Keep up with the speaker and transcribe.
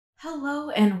Hello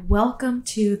and welcome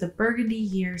to the Burgundy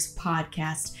Years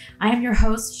Podcast. I am your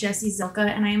host, Jessi Zilka,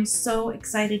 and I am so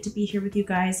excited to be here with you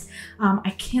guys. I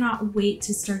cannot wait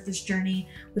to start this journey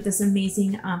with this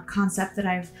amazing concept that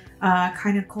I've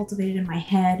kind of cultivated in my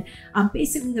head.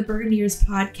 Basically, the Burgundy Years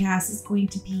Podcast is going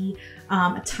to be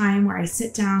a time where I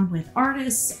sit down with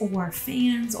artists or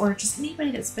fans or just anybody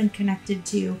that's been connected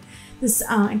to this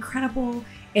incredible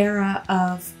era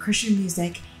of Christian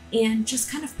music and just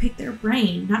kind of pick their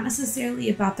brain, not necessarily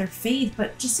about their faith,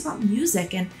 but just about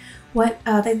music and what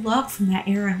they loved from that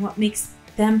era and what makes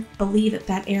them believe that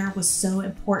that era was so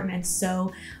important and so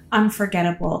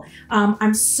unforgettable.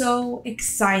 I'm so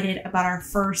excited about our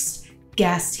first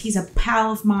guest. He's a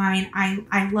pal of mine.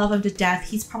 I love him to death.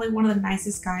 He's probably one of the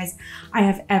nicest guys I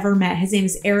have ever met. His name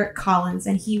is Eric Collins,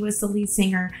 and he was the lead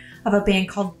singer of a band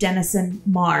called Denison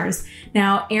Marrs.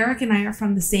 Now, Eric and I are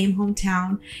from the same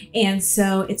hometown, and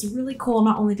so it's really cool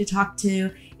not only to talk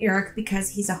to Eric because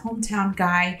he's a hometown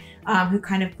guy who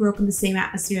kind of grew up in the same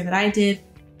atmosphere that I did,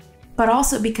 but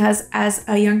also because as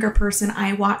a younger person,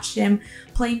 I watched him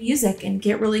play music and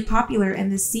get really popular in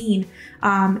the scene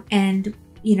and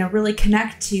really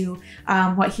connect to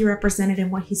what he represented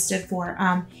and what he stood for.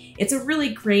 It's a really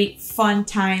great, fun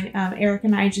time. Eric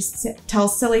and I just tell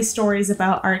silly stories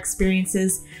about our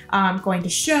experiences going to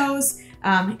shows.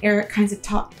 Eric kind of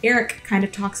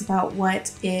talks about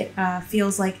what it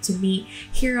feels like to meet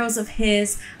heroes of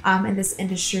his in this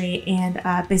industry, and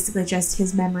basically just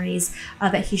his memories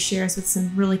that he shares with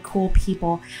some really cool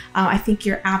people. I think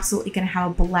you're absolutely going to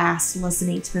have a blast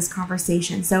listening to this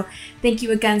conversation. So thank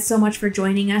you again so much for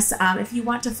joining us. If you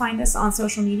want to find us on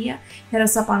social media, hit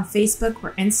us up on Facebook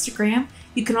or Instagram.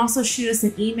 You can also shoot us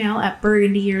an email at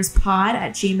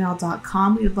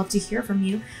burgundyyearspod@gmail.com. We would love to hear from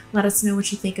you. Let us know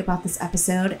what you think about this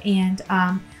episode. And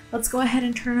let's go ahead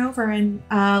and turn over and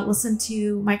listen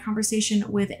to my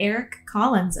conversation with Eric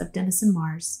Collins of Denison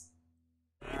Marrs.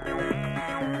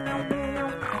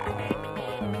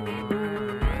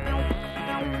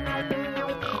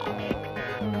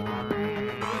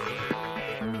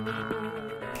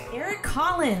 Eric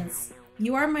Collins,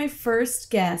 you are my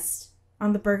first guest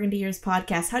on the Burgundy Years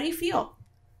Podcast. How do you feel?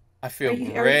 I feel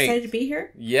great. Are you excited to be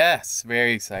here? Yes,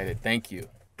 very excited. Thank you.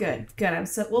 Good.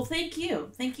 Well, thank you.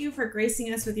 Thank you for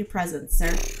gracing us with your presence,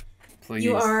 sir. Please.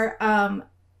 You are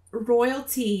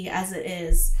royalty as it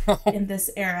is in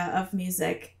this era of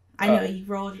music. I know you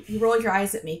roll your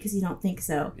eyes at me because you don't think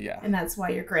so. Yeah. And that's why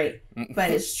you're great.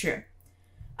 But it's true.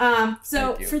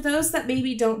 So for those that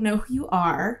maybe don't know who you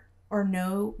are or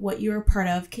know what you're a part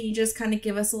of, can you just kind of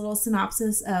give us a little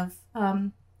synopsis of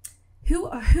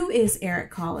who is Eric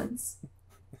Collins?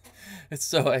 It's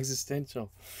so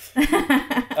existential.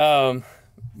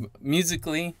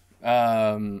 Musically,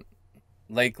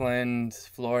 Lakeland,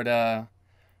 Florida.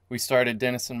 We started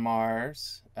Denison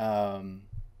Marrs.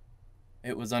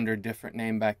 It was under a different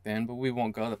name back then, but we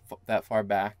won't go that far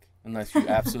back unless you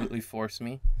absolutely force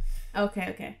me.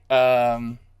 Okay.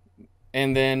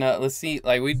 And then let's see,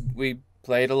 like we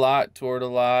played a lot, toured a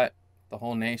lot, the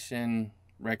whole nation,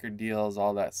 record deals,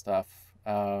 all that stuff.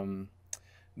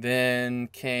 Then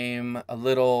came a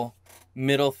little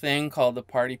middle thing called the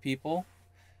Party People.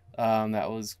 That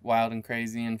was wild and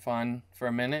crazy and fun for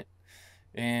a minute.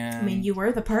 And I mean, you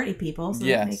were the Party People, so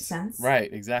that makes sense. Right,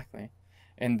 exactly.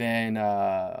 And then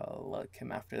what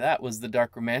came after that was the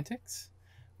Dark Romantics.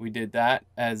 We did that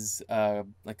as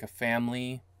like a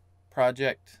family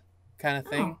project kind of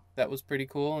thing. That was pretty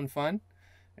cool and fun,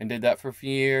 and did that for a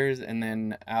few years. And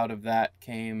then out of that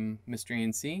came Mr.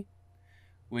 E&C,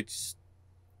 which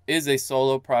is a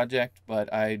solo project,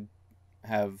 but I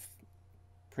have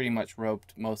pretty much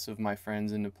roped most of my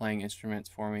friends into playing instruments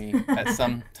for me at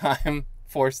some time,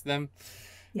 forced them.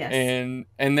 Yes. And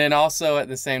then also at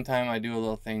the same time I do a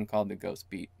little thing called the Ghost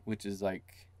Beat, which is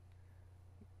like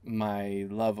my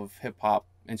love of hip hop,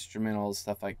 instrumentals,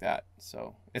 stuff like that.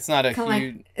 So it's not a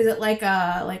huge. Is it like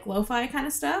lo-fi kind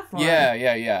of stuff? Or?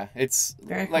 Yeah. It's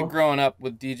very like cool. Growing up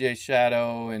with DJ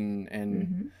Shadow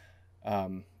and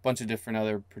bunch of different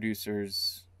other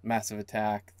producers, Massive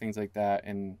Attack, things like that,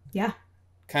 and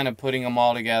kind of putting them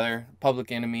all together.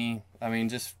 Public Enemy. I mean,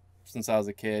 just since I was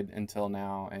a kid until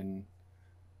now, and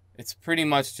it's pretty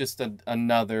much just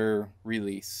another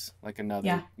release, like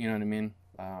another. You know what I mean?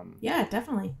 Yeah,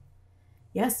 definitely.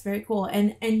 Yes, very cool.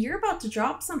 And you're about to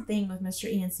drop something with Mr.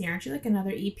 E&C, aren't you? Like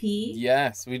another EP?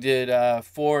 Yes, we did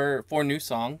four new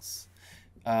songs,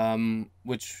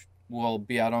 which will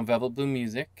be out on Velvet Blue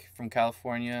Music from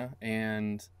California.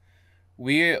 And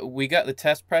we got the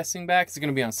test pressing back. It's going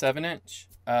to be on 7-inch.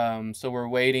 So we're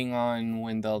waiting on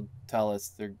when they'll tell us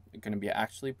they're going to be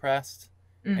actually pressed.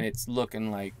 And it's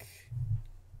looking like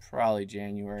probably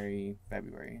January,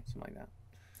 February, something like that.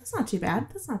 That's not too bad.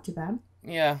 That's not too bad.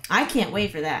 Yeah. I can't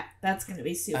wait for that. That's going to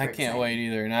be super exciting. I can't wait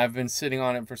either. And I've been sitting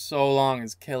on it for so long,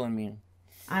 it's killing me.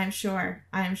 I'm sure.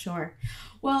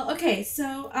 Well, okay.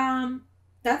 So,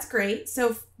 that's great.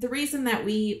 So the reason that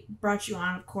we brought you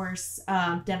on, of course,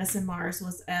 Denison Marrs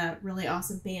was a really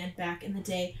awesome band back in the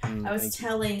day.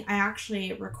 I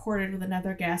actually recorded with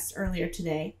another guest earlier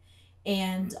today,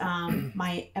 and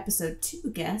my episode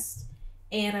 2 guest,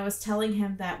 and I was telling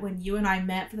him that when you and I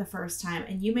met for the first time,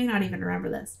 and you may not even remember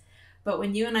this, but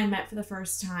when you and I met for the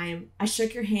first time, I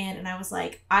shook your hand and I was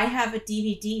like, I have a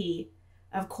DVD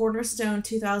of Cornerstone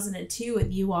 2002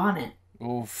 with you on it.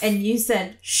 Oof. And you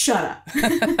said, shut up.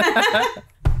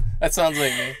 That sounds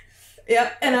like me.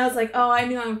 Yep. And I was like, oh, I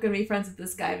knew I'm going to be friends with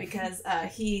this guy because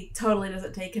he totally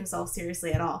doesn't take himself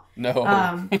seriously at all.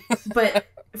 No. But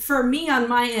for me on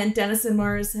my end, Denison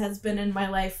Marrs has been in my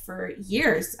life for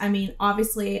years. I mean,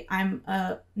 obviously, I'm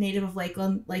a native of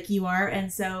Lakeland like you are.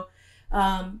 And so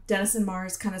Denison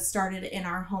Marrs kind of started in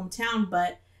our hometown.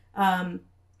 But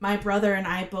my brother and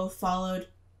I both followed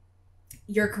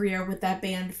your career with that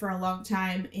band for a long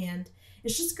time, and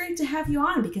it's just great to have you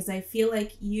on because I feel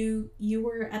like you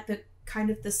were at the kind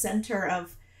of the center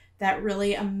of that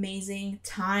really amazing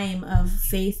time of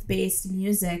faith-based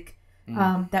music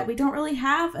that we don't really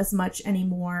have as much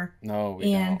anymore. No,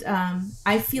 we don't.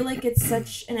 I feel like it's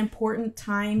such an important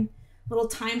little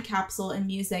time capsule in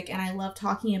music, and I love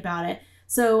talking about it.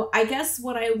 So I guess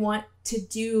what I want to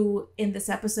do in this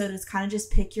episode is kind of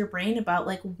just pick your brain about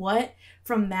like what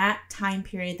from that time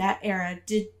period, that era,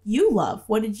 did you love?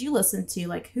 What did you listen to?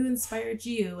 Like who inspired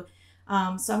you?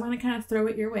 So I'm going to kind of throw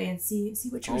it your way and see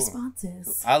what your response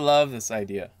is. I love this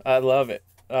idea. I love it.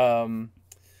 I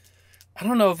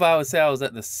don't know if I would say I was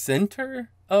at the center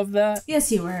of that.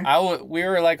 Yes, you were. We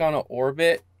were like on an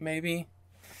orbit, maybe.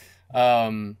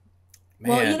 Man.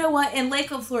 Well, you know what? In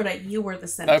Lakeland, Florida, you were the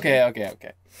center.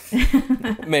 Okay.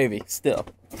 Maybe, still.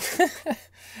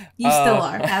 You still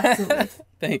are, absolutely.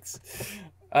 Thanks.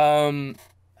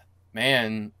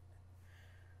 Man.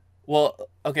 Well,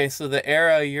 okay, so the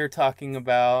era you're talking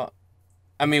about,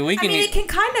 it can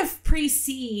kind of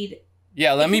precede.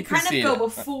 Yeah, let me precede. Kind of go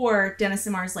before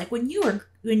Denison Marrs, like when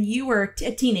you were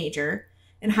a teenager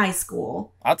in high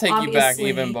school. I'll take you back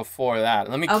even before that.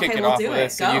 Let me kick it off with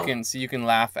this so you can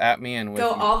laugh at me and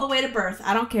go all the way to birth.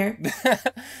 I don't care.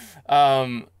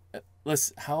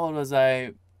 Listen, how old was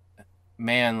I?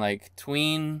 Man, like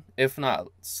tween, if not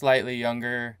slightly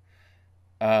younger.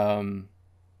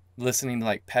 Listening to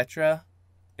like Petra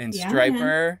and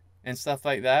Striper and stuff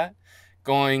like that.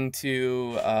 Going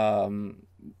to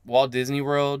Walt Disney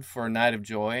World for a Night of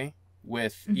Joy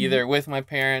with either with my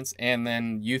parents and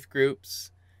then youth groups,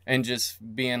 and just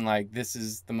being like, this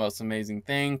is the most amazing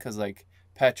thing because like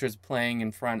Petra's playing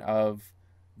in front of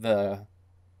the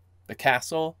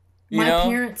castle.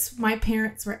 My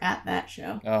parents were at that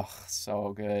show. Oh,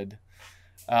 so good.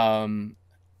 Like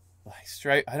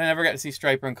I never got to see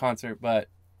Striper in concert, but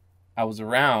I was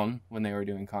around when they were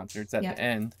doing concerts at the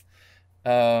end.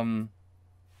 Trying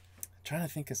to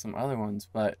think of some other ones,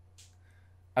 but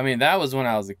I mean that was when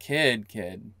I was a kid,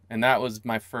 and that was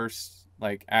my first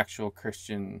like actual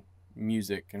Christian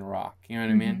music and rock. You know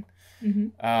what I mean?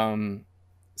 Mm-hmm.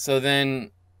 So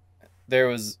then there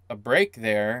was a break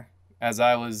there as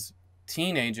I was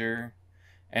teenager,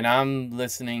 and I'm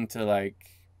listening to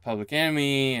like Public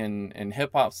Enemy and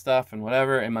hip hop stuff and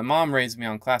whatever. And my mom raised me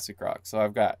on classic rock, so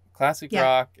I've got classic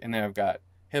rock, and then I've got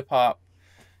hip hop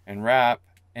and rap,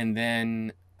 and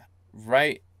then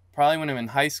probably when I'm in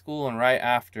high school and right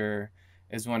after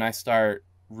is when I start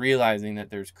realizing that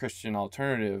there's Christian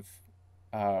alternative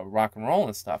rock and roll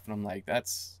and stuff, and I'm like,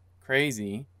 that's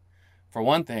crazy. For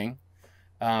one thing,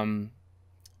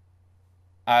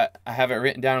 I have it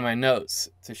written down in my notes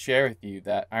to share with you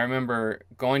that I remember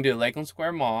going to Lakeland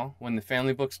Square Mall when the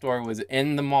Family Bookstore was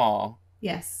in the mall.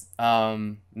 Yes.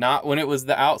 Not when it was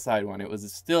the outside one. It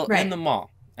was still in the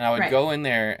mall. And I would go in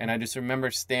there, and I just remember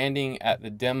standing at the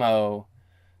demo.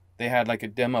 They had like a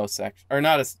demo section, or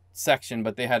not a section,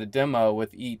 but they had a demo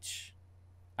with each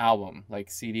album, like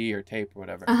CD or tape or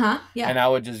whatever. Yeah. And I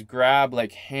would just grab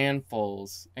like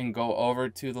handfuls and go over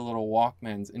to the little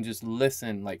Walkmans and just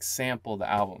listen, like sample the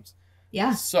albums.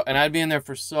 Yeah. So, and I'd be in there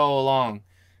for so long.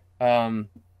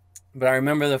 But I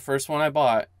remember the first one I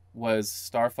bought was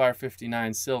Starflyer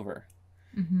 59 Silver.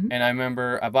 Mm-hmm. And I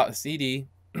remember I bought the CD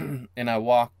and I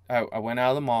went out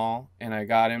of the mall and I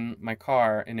got in my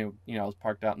car, and it, I was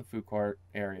parked out in the food court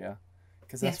area.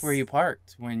 Because that's where you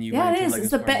parked when you went to it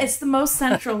is. It's the most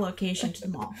central location to the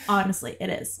mall. Honestly, it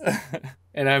is.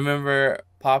 And I remember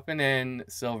popping in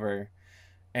Silver,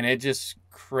 and it just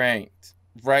cranked.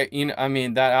 Right, you know, I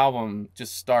mean, that album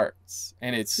just starts,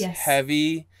 and it's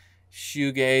heavy,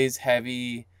 shoegaze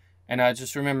heavy, and I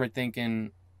just remember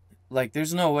thinking, like,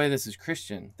 there's no way this is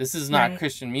Christian. This is not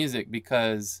Christian music,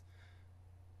 because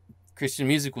Christian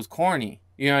music was corny.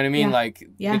 You know what I mean? Like,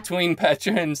 between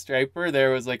Petra and Striper,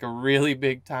 there was like a really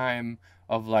big time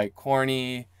of like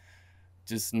corny,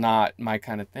 just not my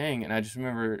kind of thing. And I just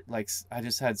remember, like, I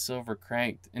just had Silver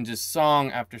cranked, and just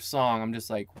song after song, I'm just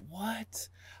like, what?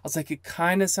 I was like, it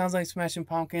kind of sounds like Smashing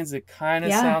Pumpkins. It kind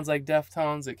of sounds like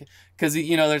Deftones. Because,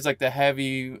 you know, there's like the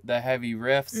heavy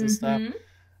riffs and stuff.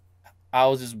 I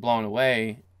was just blown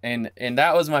away. And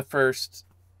that was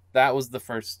the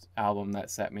first album that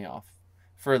set me off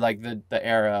for like the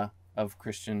era of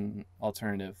Christian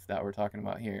alternative that we're talking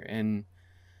about here. And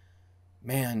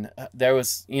man, there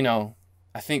was, you know,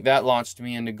 I think that launched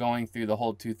me into going through the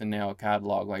whole Tooth and Nail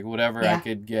catalog, like whatever I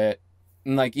could get.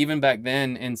 And like, even back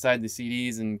then, inside the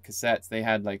CDs and cassettes, they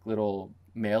had like little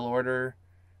mail order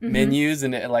menus,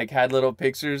 and it like had little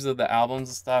pictures of the albums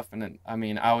and stuff. And then, I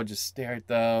mean, I would just stare at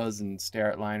those and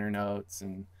stare at liner notes,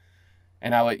 and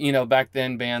I would, you know, back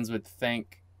then bands would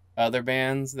thank other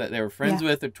bands that they were friends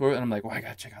with or toured, and I'm like, well, I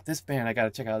gotta check out this band. I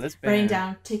gotta check out this band. Writing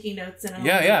down, taking notes,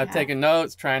 and taking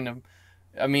notes, trying to.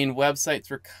 I mean, websites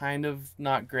were kind of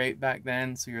not great back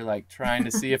then, so you're like trying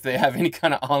to see if they have any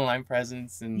kind of online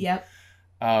presence, and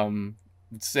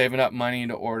saving up money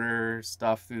to order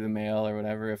stuff through the mail or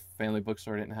whatever if Family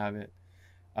Bookstore didn't have it.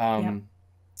 I'm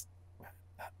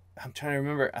trying to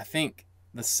remember. I think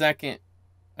the second,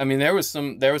 I mean, there was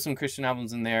some Christian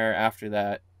albums in there after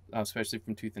that, especially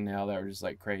from Tooth and Nail, that were just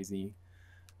like crazy.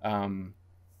 The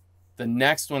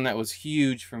next one that was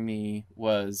huge for me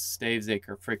was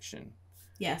Stavesacre Friction.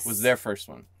 Yes. Was their first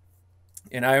one.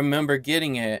 And I remember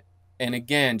getting it, and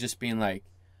again, just being like,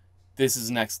 this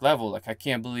is next level. Like, I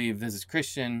can't believe this is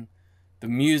Christian. The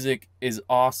music is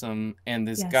awesome. And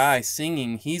this guy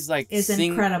singing, he's like... is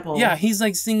incredible. Yeah, he's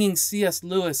like singing C.S.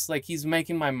 Lewis. Like, he's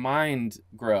making my mind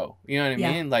grow. You know what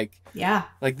I mean? Like,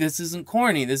 like, this isn't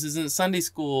corny. This isn't Sunday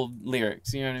school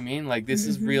lyrics. You know what I mean? Like, this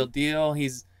is real deal.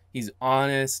 He's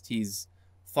honest. He's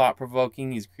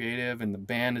thought-provoking. He's creative. And the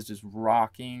band is just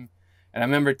rocking. And I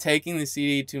remember taking the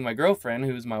CD to my girlfriend,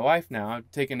 who's my wife now. I'm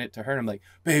taking it to her, and I'm like,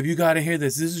 babe, you got to hear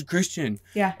this. This is Christian.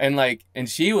 Yeah. And like, and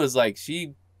she was like,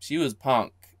 she was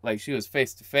punk. Like, she was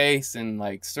face to face and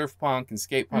like surf punk and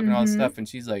skate punk and all this stuff. And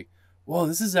she's like, whoa,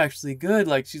 this is actually good.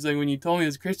 Like, she's like, when you told me it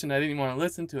was Christian, I didn't even want to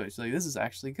listen to it. She's like, this is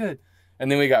actually good.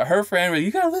 And then we got her friend, like,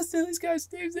 you got to listen to this guy,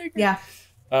 Stavesacre. Yeah.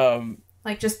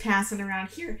 Like, just passing around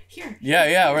here.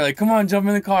 Yeah. We're like, come on, jump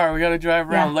in the car. We got to drive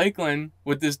around Lakeland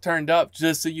with this turned up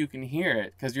just so you can hear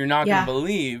it, because you're not going to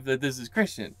believe that this is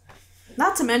Christian.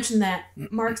 Not to mention that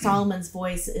Mark Solomon's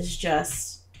voice is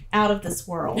just out of this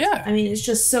world. Yeah. I mean, it's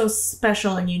just so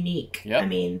special and unique. Yep. I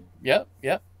mean.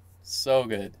 Yep. So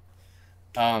good.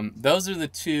 Those are the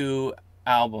two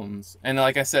albums. And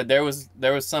like I said, there was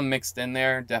some mixed in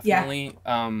there, definitely.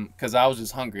 Because I was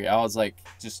just hungry. I was like,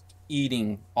 just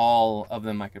eating all of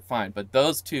them I could find. But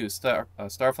those two,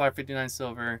 Starflower 59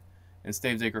 Silver and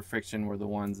Stavesacre Friction, were the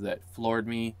ones that floored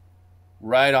me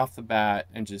right off the bat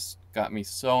and just got me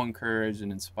so encouraged and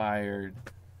inspired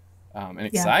and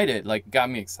excited. Like, got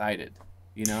me excited,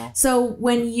 you know? So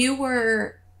when you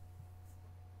were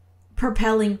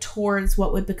propelling towards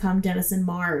what would become Denison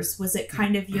Marrs, was it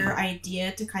kind of your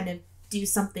idea to kind of do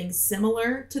something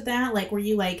similar to that? Like, were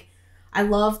you like, I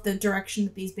love the direction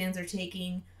that these bands are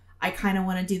taking, I kind of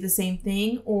want to do the same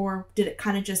thing? Or did it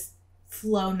kind of just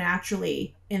flow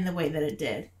naturally in the way that it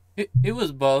did? It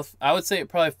was both. I would say it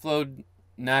probably flowed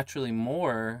naturally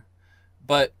more.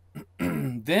 But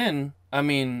then, I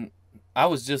mean, I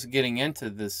was just getting into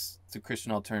the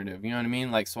Christian alternative. You know what I mean?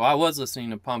 Like, so I was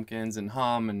listening to Pumpkins and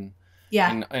Hum and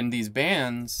and these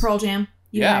bands. Pearl Jam.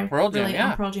 Pearl Jam. Really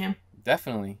on Pearl Jam.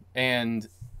 Definitely. And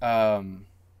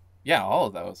all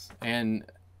of those. And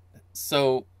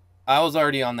so I was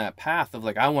already on that path of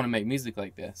like, I want to make music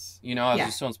like this. You know, I was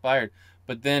just so inspired.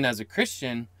 But then as a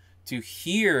Christian, to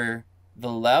hear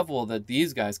the level that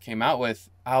these guys came out with,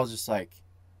 I was just like,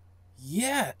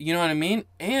 yeah, you know what I mean?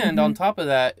 And on top of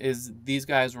that is these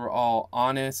guys were all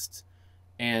honest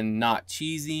and not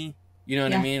cheesy. You know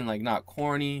what I mean? Like, not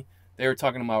corny. They were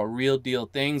talking about real deal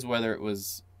things, whether it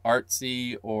was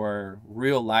artsy or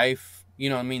real life, you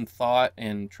know what I mean, thought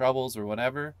and troubles or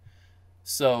whatever.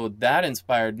 So that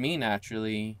inspired me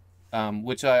naturally,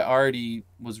 which I already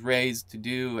was raised to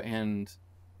do and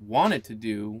wanted to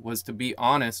do, was to be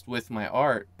honest with my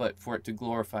art, but for it to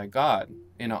glorify God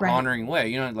in an honoring way,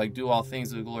 you know, like do all things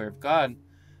to the glory of God.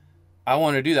 I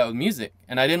want to do that with music,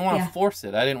 and I didn't want to force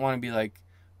it. I didn't want to be like,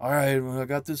 all right, well, I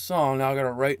got this song, now I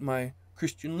gotta write my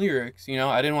Christian lyrics. You know,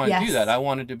 I didn't want to do that. I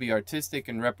wanted to be artistic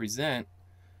and represent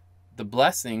the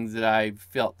blessings that I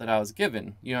felt that I was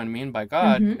given, you know what I mean, by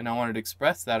God. And I wanted to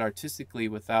express that artistically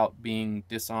without being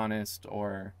dishonest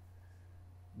or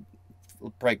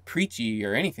like preachy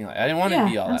or anything like that. I didn't want to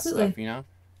be all that stuff, you know.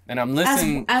 And I'm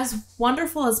listening. As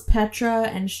wonderful as Petra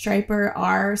and Stryper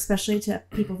are, especially to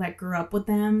people that grew up with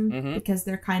them, because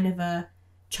they're kind of a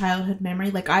childhood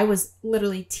memory. Like, I was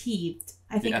literally teethed.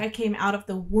 I think I came out of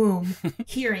the womb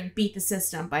hearing "Beat the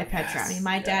System" by Petra. I mean,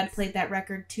 my dad played that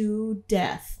record to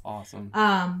death. Awesome.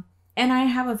 And it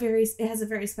has a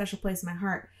very special place in my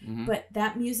heart. But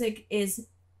that music is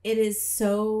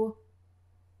so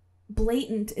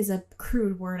blatant, is a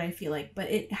crude word, I feel like,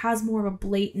 but it has more of a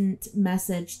blatant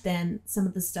message than some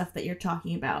of the stuff that you're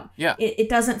talking about. Yeah. It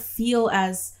doesn't feel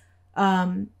as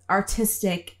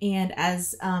artistic and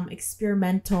as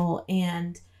experimental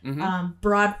and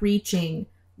broad reaching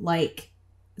like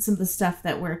some of the stuff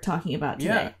that we're talking about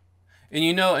today. Yeah. And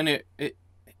you know, and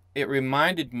it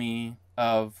reminded me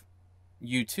of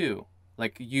U2.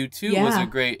 Like, U2 was a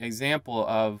great example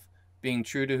of being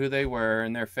true to who they were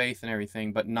and their faith and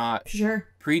everything, but not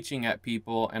preaching at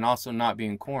people and also not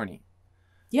being corny.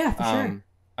 Yeah, for sure.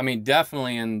 I mean,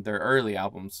 definitely in their early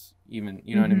albums, even,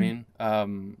 you know what I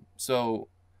mean? So,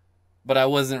 but I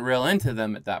wasn't real into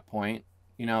them at that point.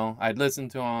 You know, I'd listen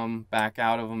to them, back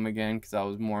out of them again, because I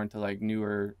was more into like the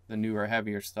newer,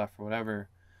 heavier stuff or whatever.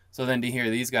 So then to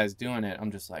hear these guys doing it,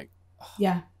 I'm just like, oh,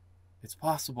 yeah, it's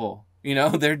possible. You know,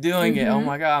 they're doing it. Oh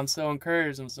my God, I'm so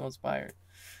encouraged. I'm so inspired.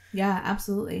 Yeah,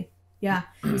 absolutely. Yeah.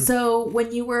 So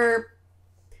when you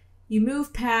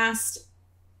moved past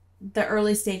the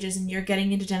early stages and you're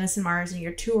getting into Denison Marrs and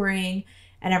you're touring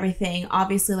and everything,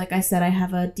 obviously, like I said, I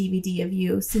have a DVD of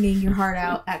you singing your heart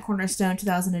out at Cornerstone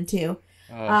 2002.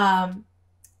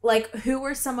 Like, who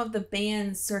were some of the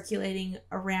bands circulating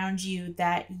around you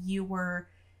that you were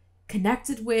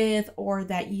connected with or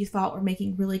that you thought were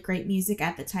making really great music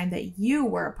at the time that you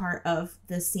were a part of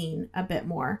the scene a bit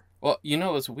more? Well, you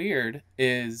know what's weird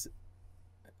is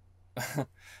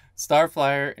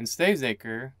Starflyer and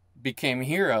Stavesacre became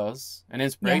heroes and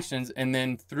inspirations, and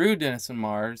then through Denison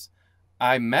Marrs,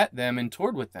 I met them and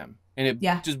toured with them, and it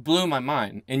just blew my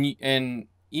mind. And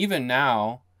even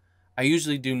now, I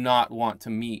usually do not want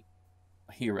to meet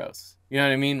heroes. You know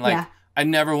what I mean? Like, I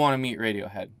never want to meet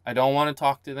Radiohead. I don't want to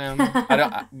talk to them.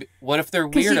 What if they're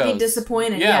weirdos? Because you'd be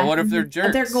disappointed. Yeah. What if they're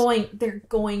jerks? They're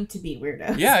going to be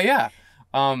weirdos. Yeah.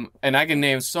 And I can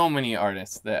name so many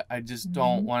artists that I just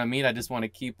don't want to meet. I just want to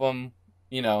keep them,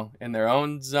 you know, in their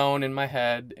own zone in my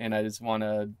head, and I just want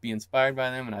to be inspired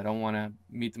by them, and I don't want to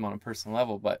meet them on a personal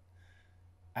level. But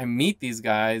I meet these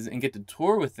guys and get to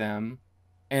tour with them,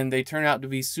 and they turn out to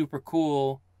be super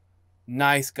cool,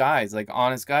 nice guys, like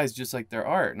honest guys, just like their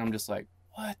art. And I'm just like,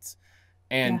 what?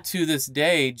 And to this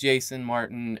day, Jason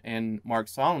Martin and Mark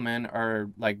Solomon are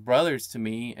like brothers to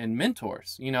me and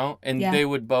mentors, you know, and they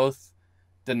would both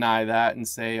deny that and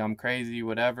say I'm crazy,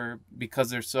 whatever, because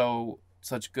they're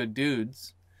such good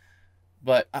dudes.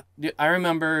 But I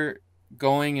remember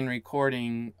going and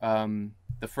recording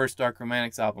the first Dark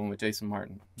Romantics album with Jason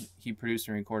Martin. He produced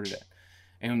and recorded it,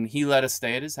 and he let us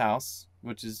stay at his house,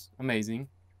 which is amazing.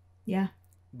 Yeah.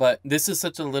 But this is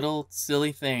such a little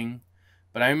silly thing,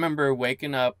 but I remember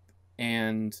waking up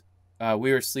and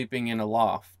we were sleeping in a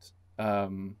loft,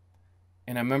 and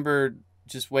I remember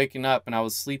just waking up and I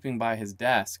was sleeping by his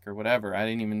desk or whatever. I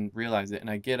didn't even realize it. And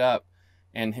I get up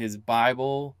and his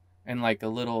Bible and like a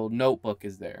little notebook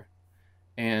is there.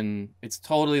 And it's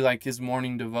totally like his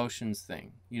morning devotions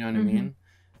thing. You know what I mean?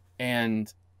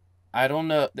 And I don't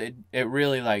know, it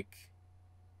really like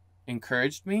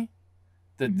encouraged me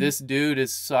that this dude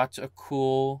is such a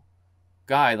cool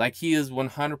guy. Like, he is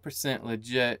 100%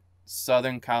 legit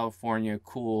Southern California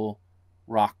cool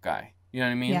rock guy. You know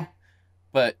what I mean? Yeah.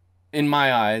 But in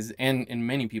my eyes and in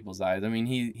many people's eyes, I mean,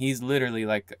 he's literally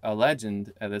like a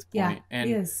legend at this point. Yeah,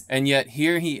 he is. And yet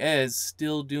here he is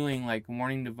still doing like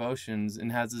morning devotions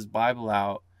and has his Bible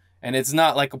out, and it's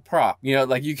not like a prop, you know,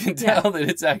 like you can tell that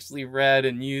it's actually read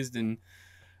and used. And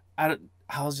I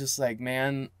was just like,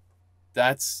 man,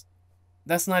 that's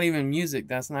not even music.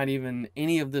 That's not even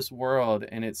any of this world.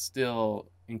 And it still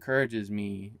encourages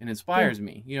me and inspires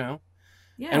me, you know?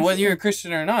 Yeah. And whether you're a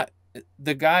Christian or not,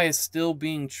 the guy is still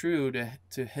being true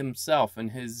to himself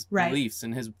and his beliefs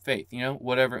and his faith, you know,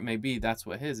 whatever it may be. That's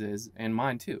what his is, and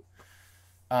mine too.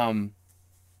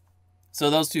 So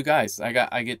those two guys,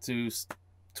 I get to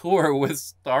tour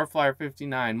with Starflyer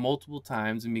 59 multiple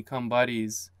times and become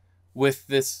buddies with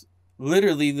this,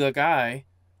 literally the guy,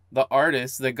 the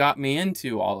artist that got me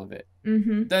into all of it.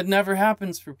 Mm-hmm. That never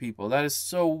happens for people. That is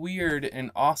so weird and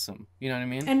awesome. You know what I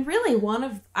mean? And really,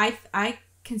 I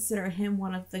consider him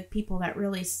one of the people that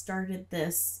really started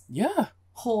this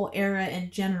whole era in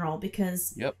general,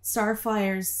 because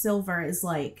Starflyer's Silver is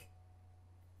like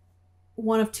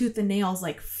one of Tooth and Nail's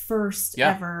like first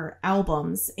ever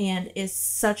albums, and is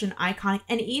such an iconic,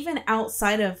 and even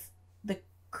outside of the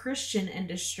Christian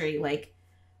industry, like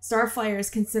Starflyer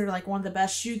is considered like one of the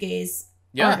best shoegaze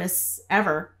artists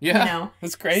ever. Yeah, you know?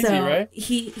 That's crazy, so right?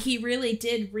 He really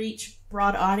did reach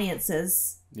broad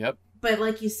audiences. Yep. But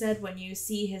like you said, when you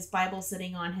see his Bible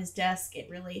sitting on his desk,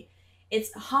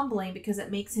 it's humbling, because it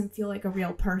makes him feel like a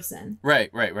real person.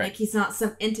 Right. Like he's not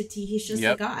some entity. He's just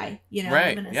a guy, you know,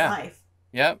 living his life.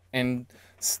 Yep. And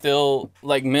still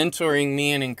like mentoring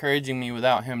me and encouraging me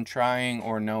without him trying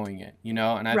or knowing it, you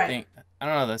know? And I think, I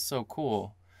don't know, that's so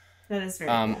cool. That is very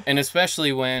cool. And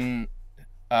especially when,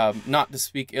 not to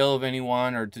speak ill of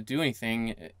anyone or to do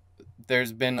anything,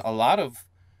 there's been a lot of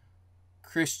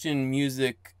Christian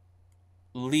music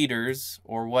leaders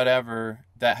or whatever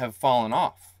that have fallen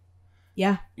off.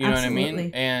 Yeah, you know what I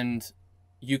mean? And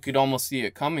you could almost see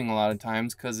it coming a lot of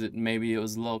times, because maybe it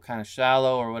was a little kind of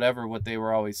shallow or whatever, what they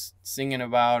were always singing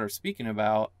about or speaking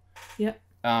about. Yep.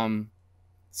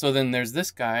 So then there's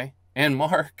this guy and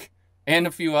Mark and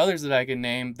a few others that I can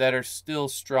name that are still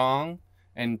strong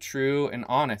and true and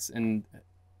honest, and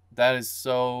that is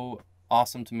so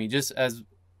awesome to me, just as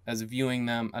viewing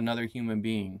them another human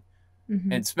being.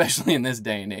 And especially in this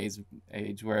day and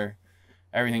age where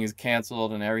everything is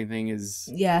canceled and everything is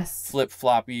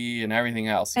flip-floppy and everything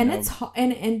else. And it's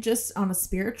and just on a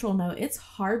spiritual note, it's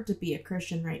hard to be a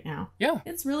Christian right now. Yeah.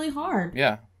 It's really hard.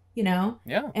 Yeah. You know?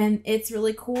 Yeah. And it's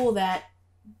really cool that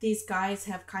these guys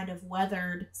have kind of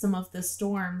weathered some of the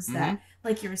storms that,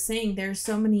 like you were saying, there's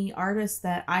so many artists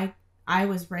that I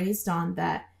was raised on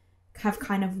that have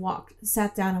kind of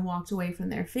sat down and walked away from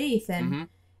their faith, and,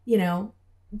 you know,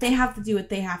 they have to do what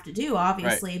they have to do,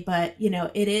 obviously, but, you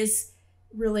know, it is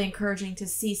really encouraging to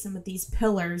see some of these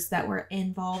pillars that were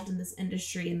involved in this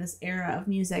industry, in this era of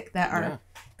music, that are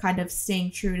kind of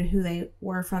staying true to who they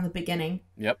were from the beginning.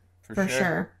 Yep, for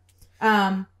sure.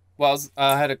 Well,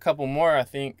 I had a couple more, I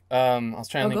think. I was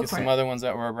trying to think of some other ones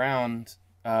that were around.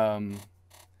 Well,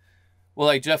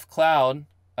 like Jeff Cloud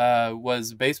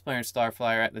was bass player in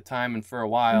Starflyer at the time and for a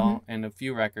while, and a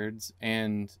few records,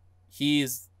 and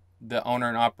he's the owner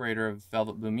and operator of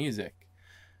Velvet Blue Music.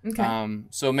 Okay.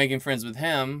 So making friends with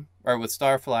him, or with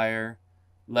Starflyer,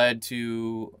 led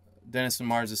to Denison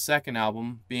Marrs' second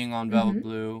album being on Velvet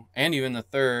Blue, and even the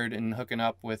third, and hooking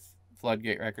up with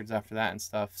Floodgate Records after that and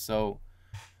stuff. So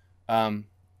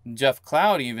Jeff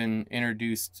Cloud even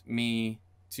introduced me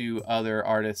to other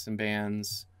artists and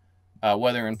bands,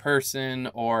 whether in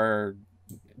person or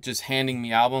just handing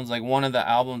me albums. Like one of the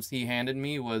albums he handed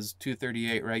me was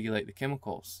 238 Regulate the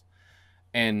Chemicals,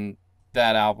 and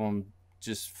that album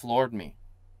just floored me.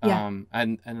 And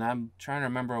I'm trying to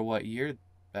remember what year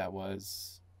that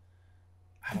was.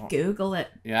 Google it.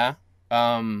 Yeah.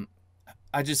 That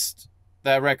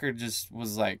record just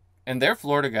was like, and they're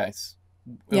Florida guys.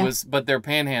 But they're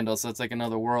Panhandle, so it's like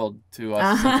another world to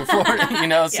us in Florida, you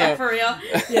know? So, yeah, for real.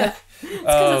 Yeah. It's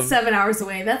because it's 7 hours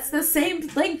away. That's the same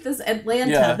length as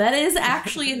Atlanta. Yeah. That is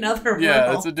actually another world.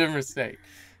 Yeah, it's a different state.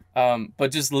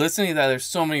 But just listening to that, there's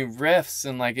so many riffs,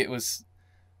 and like it was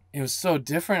so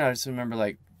different. I just remember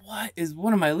like,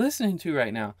 what am I listening to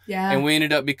right now? Yeah. And we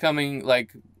ended up becoming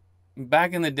like,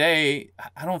 back in the day,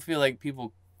 I don't feel like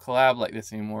people collab like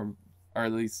this anymore, or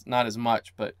at least not as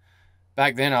much, but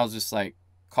back then I was just like,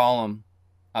 call them,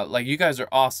 like, you guys are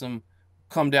awesome,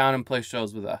 come down and play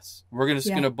shows with us. We're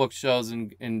gonna book shows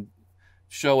and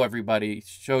show everybody,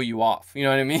 show you off, you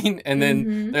know what I mean? And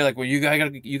then they're like, well, you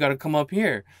gotta come up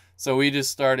here. So we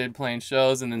just started playing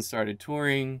shows and then started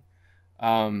touring,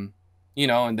 you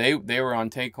know, and they were on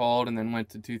Take Hold, and then went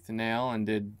to Tooth and Nail and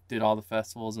did all the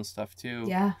festivals and stuff too.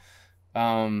 Yeah.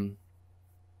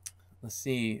 Let's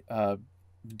see,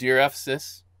 Dear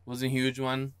Ephesus was a huge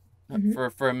one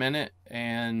for a minute,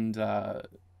 and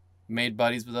made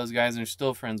buddies with those guys, and are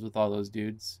still friends with all those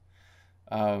dudes.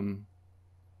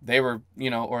 They were, you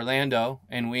know, Orlando,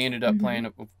 and we ended up playing,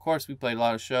 of course, we played a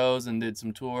lot of shows and did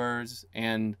some tours,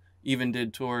 and even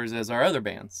did tours as our other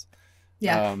bands.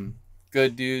 Yeah.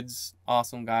 Good dudes,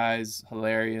 awesome guys,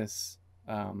 hilarious.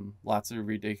 Lots of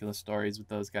ridiculous stories with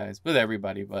those guys, with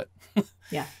everybody, but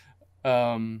yeah.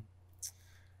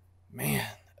 Man,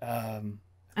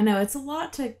 I know it's a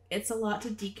lot to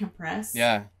decompress.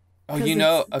 Yeah. Oh, you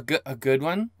know, a good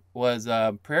one was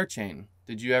Prayer Chain.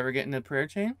 Did you ever get into Prayer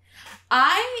Chain?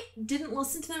 I didn't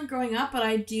listen to them growing up, but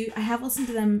I have listened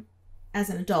to them as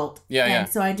an adult. Yeah, and yeah.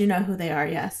 so I do know who they are,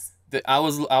 yes. I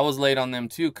was late on them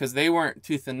too, because they weren't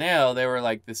Tooth and Nail. They were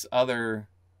like this other.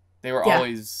 They were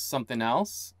always something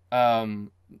else.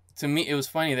 To me, it was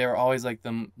funny. They were always like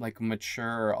the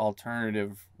mature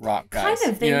alternative rock guys.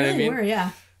 Kind of, they really were,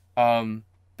 yeah.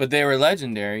 But they were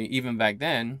legendary even back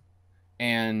then,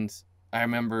 and I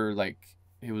remember like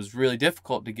it was really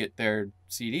difficult to get their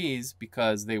CDs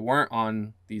because they weren't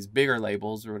on these bigger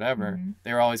labels or whatever. Mm-hmm.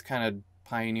 They were always kind of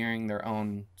pioneering their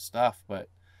own stuff, but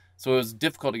so it was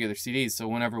difficult to get their CDs. So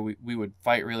whenever we would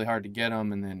fight really hard to get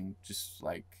them, and then just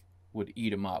like would eat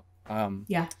them up.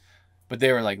 Yeah. But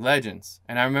they were like legends.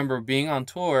 And I remember being on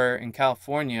tour in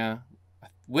California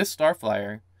with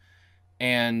Starflyer,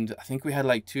 and I think we had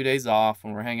like 2 days off,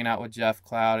 and we're hanging out with Jeff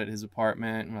Cloud at his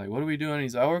apartment, and we're like, what are we doing? And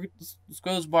he's like, oh, let's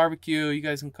go to this barbecue. You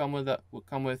guys can come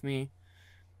with me.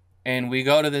 And we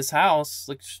go to this house,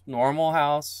 like normal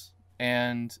house,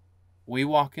 and we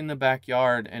walk in the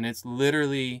backyard, and it's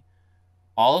literally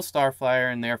all of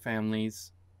Starflyer and their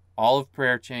families, all of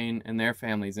Prayer Chain and their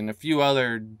families, and a few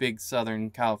other big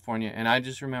Southern California. And I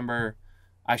just remember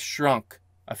I shrunk.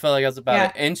 I felt like I was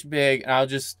about an inch big,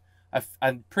 and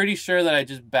I'm pretty sure that I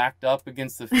just backed up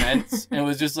against the fence and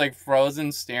was just like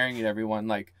frozen, staring at everyone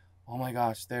like, oh my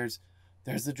gosh, there's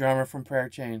the drummer from Prayer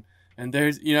Chain. And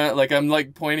there's, like I'm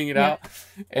like pointing it out,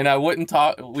 and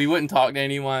we wouldn't talk to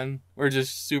anyone. We're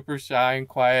just super shy and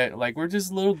quiet. Like we're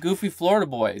just little goofy Florida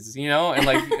boys, and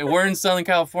like we're in Southern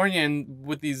California and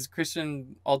with these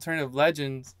Christian alternative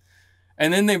legends.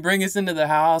 And then they bring us into the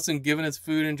house and giving us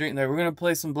food and drink. They're like, we're going to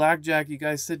play some blackjack. You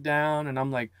guys sit down. And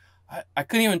I'm like, I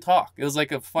couldn't even talk. It was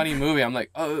like a funny movie. I'm like,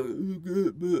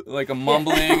 oh, like I'm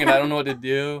mumbling and I don't know what to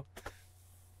do.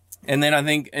 And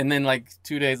then like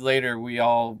 2 days later, we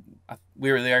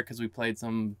were there because we played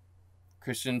some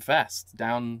Christian fest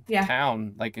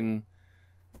downtown, like in,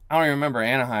 I don't even remember,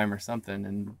 Anaheim or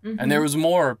something. And there was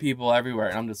more people everywhere.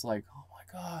 And I'm just like, oh my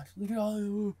gosh, look at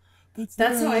all that's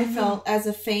how I felt as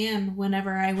a fan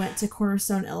whenever I went to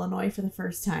Cornerstone, Illinois for the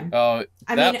first time. Oh,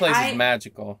 that place is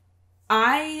magical.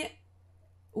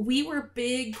 We were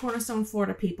big Cornerstone,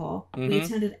 Florida people. Mm-hmm. We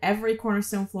attended every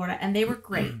Cornerstone, Florida, and they were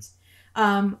great.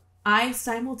 I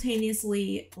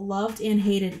simultaneously loved and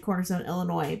hated Cornerstone,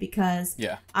 Illinois, because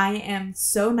I am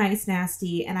so nice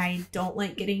nasty and I don't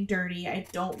like getting dirty. I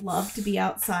don't love to be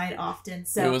outside often.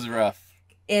 So it was rough.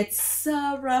 It's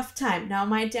a rough time. Now,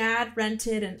 my dad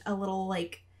rented a little,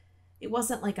 like, it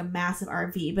wasn't like a massive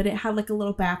RV, but it had like a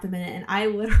little bathroom in it. And I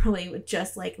literally would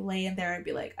just like lay in there and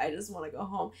be like, I just want to go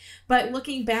home. But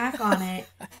looking back on it,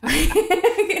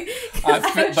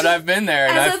 I've been there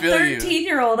and I feel you. As a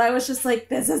 13-year-old, I was just like,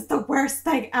 this is the worst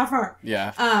thing ever.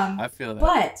 Yeah, I feel that.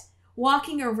 But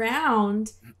walking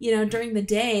around, during the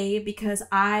day, because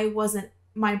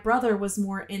my brother was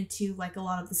more into like a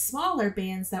lot of the smaller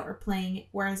bands that were playing,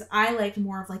 whereas I liked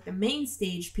more of like the main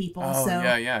stage people. Oh, so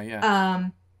yeah.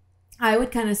 I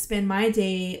would kind of spend my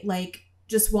day like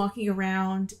just walking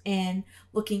around and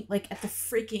looking like at the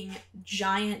freaking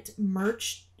giant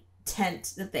merch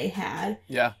tent that they had.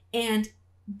 Yeah. And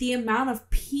the amount of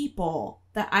people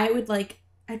that I would like,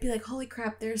 I'd be like, holy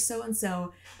crap, there's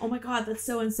so-and-so. Oh my God, that's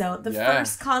so-and-so. The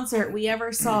first concert we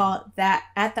ever saw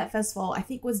at that festival, I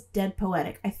think, was Dead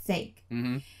Poetic, I think.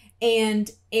 Mm-hmm. And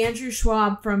Andrew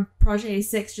Schwab from Project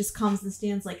 86 just comes and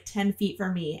stands like 10 feet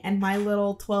from me. And my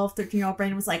little 12, 13-year-old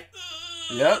brain was like,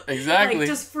 yep, exactly. Like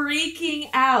just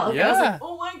freaking out. Like, yeah. I was like,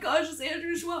 oh my gosh, it's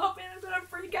Andrew Schwab, man, I'm gonna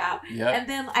freak out. Yep. And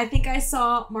then I think I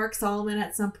saw Mark Solomon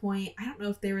at some point. I don't know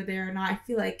if they were there or not. I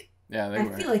feel like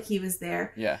he was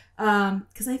there. Yeah.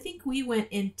 Because I think we went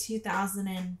in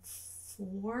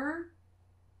 2004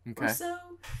 or so.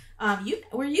 Were you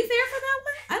there for that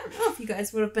one? I don't know if you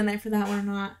guys would have been there for that one or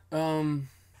not.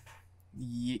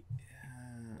 Yeah,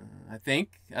 I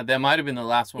think that might have been the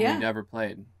last one we'd ever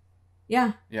played.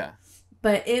 Yeah. Yeah.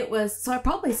 But it was, so I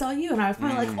probably saw you and I was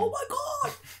probably like, oh my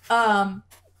God.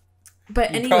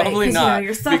 But anyway, because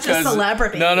you're such a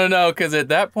celebrity. No, because at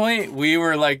that point we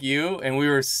were like you, and we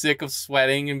were sick of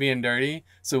sweating and being dirty.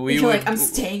 So we would, I'm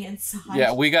staying inside.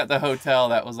 Yeah, we got the hotel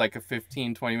that was like a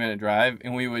 15-20 minute drive,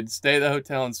 and we would stay at the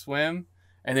hotel and swim,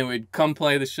 and then we'd come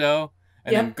play the show,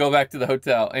 and then go back to the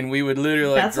hotel, and we would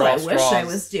literally like, that's draw what I wish I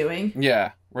was doing.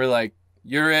 Yeah, we're like,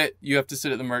 you're it. You have to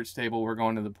sit at the merch table. We're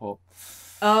going to the pool.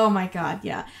 Oh my God,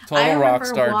 yeah. Total rock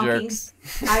star jerks.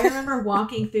 I remember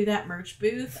walking through that merch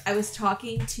booth. I was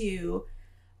talking to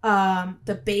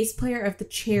the bass player of the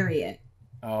Chariot.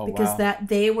 Oh, because wow.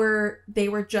 they were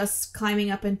just climbing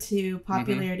up into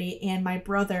popularity, and my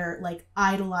brother like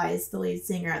idolized the lead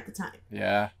singer at the time.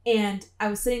 Yeah. And I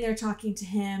was sitting there talking to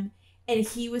him, and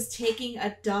he was taking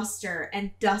a duster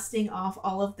and dusting off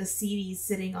all of the CDs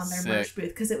sitting on their merch booth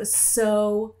because it was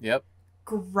so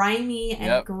grimy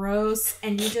and gross,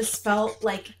 and you just felt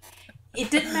like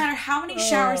it didn't matter how many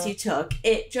showers you took,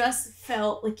 it just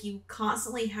felt like you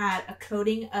constantly had a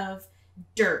coating of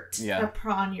dirt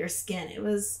upon your skin. It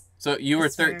was so you were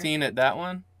 13 at that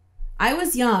one? I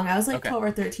was young. I was like 12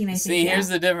 or 13, I think. See, here's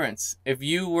the difference. If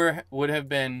you would have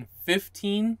been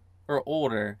 15 or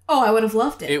older, I would have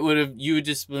loved it. You would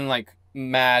just been like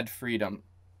mad freedom.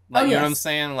 Like, you know what I'm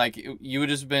saying? Like, you would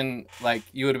just been like,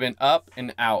 you would have been up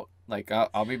and out. Like,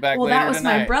 I'll be back later tonight. Well, that was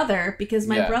my brother, because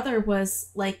my brother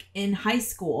was like in high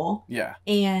school. Yeah.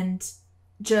 And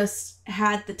just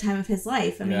had the time of his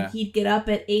life. I mean, he'd get up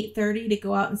at 8:30 to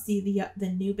go out and see the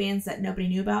new bands that nobody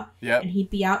knew about. Yep. And he'd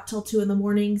be out till 2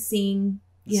 a.m. seeing,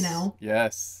 you know,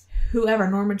 whoever,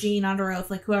 Norma Jean, Under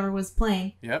Oath, like whoever was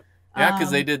playing. Yep. Yeah,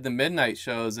 because they did the midnight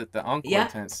shows at the Encore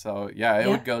tent. So, it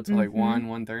would go to like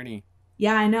 1:30.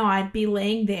 Yeah, I know. I'd be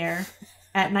laying there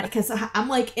at night because I'm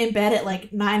like in bed at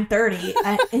like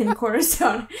 9:30 in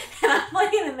Cornerstone, and I'm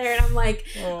laying in there and I'm like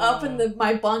up in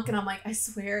my bunk, and I'm like, I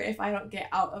swear if I don't get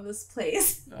out of this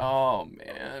place. Oh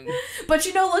man. But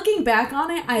you know, looking back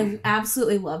on it, I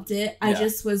absolutely loved it. I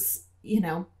just was, you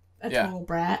know, a total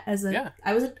brat as a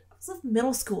I was a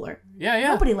middle schooler. Yeah.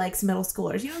 Nobody likes middle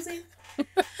schoolers, you know what I'm saying?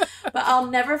 But I'll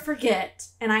never forget,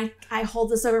 and I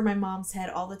hold this over my mom's head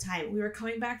all the time. We were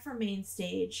coming back from main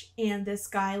stage, and this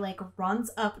guy like runs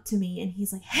up to me, and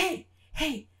he's like,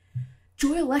 hey,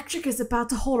 Joy Electric is about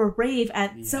to hold a rave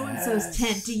at so-and-so's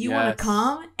tent. Do you want to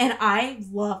come? And I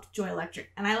loved Joy Electric,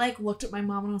 and I like looked at my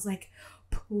mom and I was like,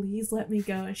 please let me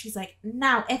go. And she's like,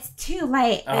 no, it's too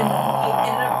late. And I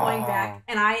ended up going back,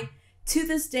 and I to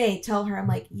this day tell her, I'm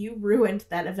like, you ruined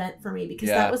that event for me because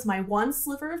that was my one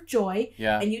sliver of joy,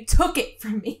 and you took it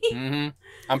from me.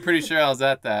 I'm pretty sure I was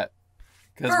at that.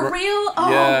 For real?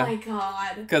 Oh my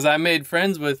god. Because I made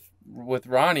friends with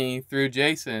Ronnie through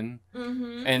Jason,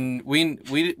 and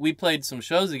we played some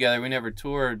shows together. We never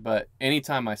toured, but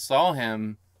anytime I saw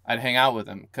him, I'd hang out with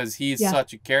him because he's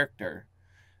such a character.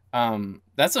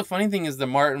 That's the funny thing is the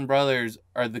Martin brothers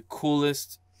are the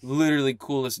coolest, literally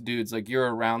coolest dudes. Like,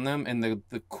 you're around them and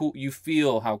the cool, you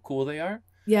feel how cool they are.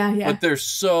 Yeah. But they're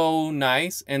so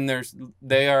nice, and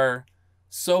they are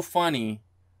so funny,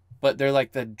 but they're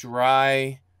like the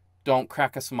dry, don't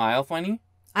crack a smile funny.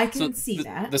 I can see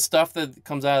that. The stuff that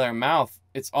comes out of their mouth,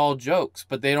 it's all jokes,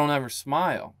 but they don't ever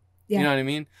smile. Yeah. You know what I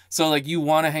mean? So like, you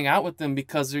want to hang out with them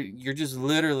because you're just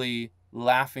literally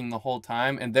laughing the whole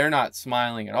time, and they're not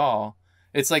smiling at all.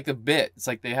 It's like the bit. It's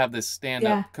like they have this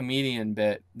stand-up comedian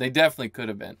bit. They definitely could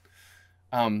have been.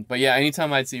 But yeah,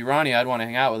 anytime I'd see Ronnie, I'd want to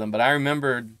hang out with him. But I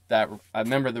remember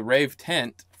the rave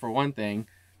tent for one thing,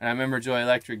 and I remember Joy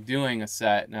Electric doing a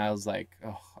set, and I was like,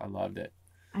 oh, I loved it.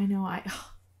 I know.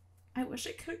 I wish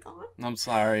I could have gone. I'm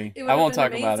sorry. I won't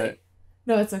talk about it.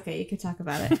 No, it's okay. You can talk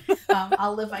about it.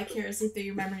 I'll live vicariously through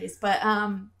your memories. But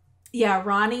yeah,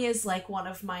 Ronnie is like one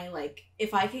of my, like,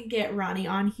 if I could get Ronnie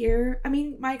on here, I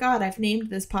mean, my God, I've named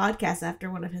this podcast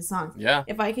after one of his songs. Yeah.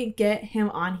 If I could get him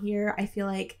on here, I feel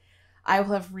like I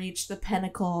will have reached the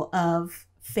pinnacle of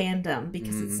fandom,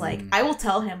 because it's like, I will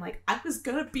tell him, like, I was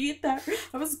going to be there.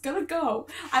 I was going to go.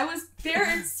 I was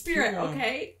there in spirit,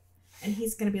 okay? And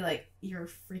he's going to be like, you're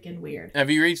freaking weird. Have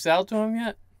you reached out to him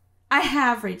yet? I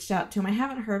have reached out to him. I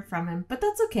haven't heard from him, but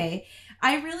that's okay.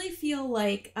 I really feel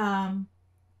like,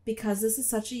 because this is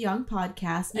such a young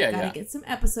podcast, I've got to get some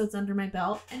episodes under my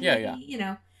belt. And maybe, you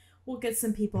know, we'll get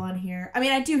some people on here. I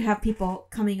mean, I do have people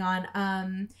coming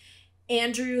on.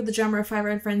 Andrew, the drummer of Fire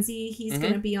and Frenzy, he's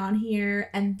going to be on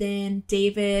here. And then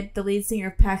David, the lead singer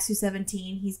of Pax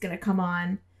 217, he's going to come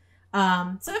on.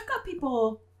 So I've got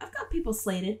people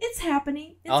slated. It's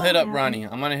happening. I'll hit up Ronnie.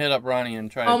 I'm going to hit up Ronnie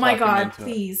and try to talk him into it. Oh my God,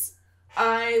 please.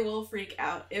 I will freak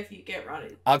out if you get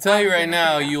Ronnie. I'll tell you right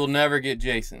now, you will never get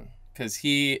Jason. Because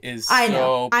he is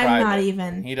so private. I'm not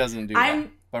even. He doesn't do that.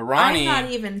 But Ronnie... I'm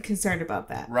not even concerned about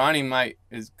that. Ronnie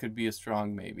could be a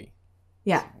strong maybe.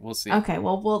 Yeah. So we'll see. Okay,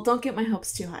 well, don't get my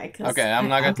hopes too high. Okay, I'm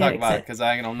not going to talk about it because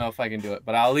I don't know if I can do it.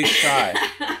 But I'll at least try.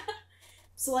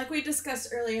 So like we discussed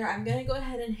earlier, I'm going to go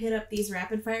ahead and hit up these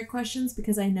rapid fire questions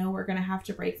because I know we're going to have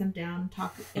to break them down.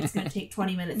 It's going to take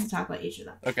 20 minutes to talk about each of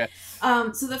them. Okay.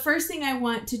 So the first thing I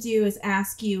want to do is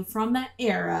ask you from that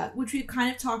era, which we've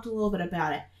kind of talked a little bit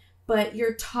about it, but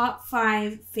your top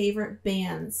 5 favorite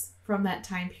bands from that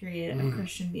time period of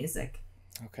Christian music.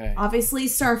 Okay. Obviously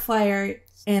Starflyer,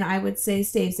 and I would say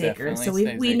Stavesacre. So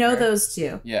we know those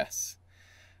two. Yes.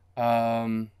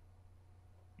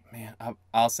 Man,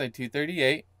 I'll say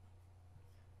 238.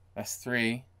 That's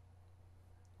 3.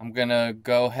 I'm gonna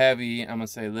go heavy. I'm gonna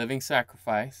say Living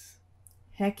Sacrifice.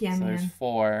 Heck yeah, So man. there's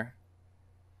 4.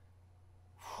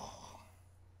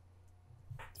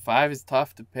 5 is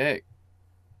tough to pick.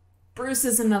 Bruce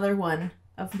is another one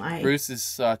of my Bruce is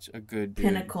such a good dude.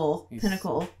 pinnacle.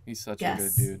 He's such a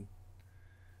Yes. good dude.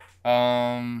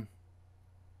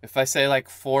 If I say like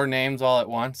 4 names all at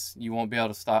once, you won't be able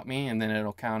to stop me, and then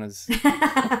it'll count as.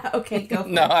 Okay, go for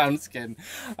No, it. I'm just kidding.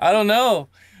 I don't know,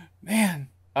 man.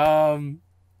 I don't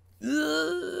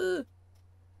know.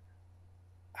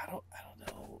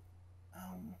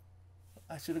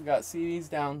 I should have got CDs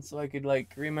down so I could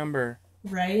like remember.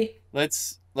 Right?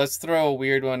 Let's throw a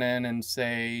weird one in and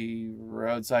say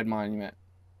Roadside Monument.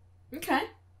 Okay.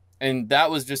 And that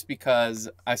was just because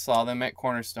I saw them at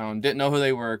Cornerstone. Didn't know who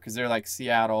they were because they're like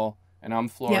Seattle and I'm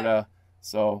Florida. Yep.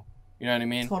 So, you know what I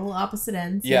mean? Total opposite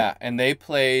ends. Yeah. And they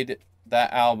played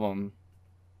that album.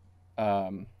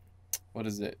 What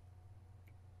is it?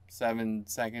 7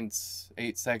 seconds,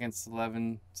 8 seconds,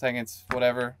 11 seconds,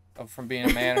 whatever, from Being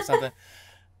a Man or something.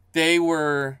 They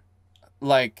were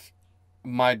like,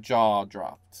 my jaw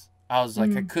dropped. I was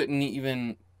like, I couldn't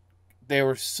even, they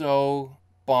were so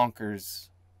bonkers.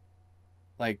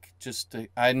 Like,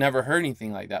 I had never heard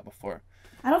anything like that before.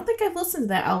 I don't think I've listened to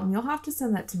that album. You'll have to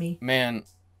send that to me. Man,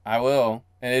 I will.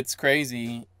 And it's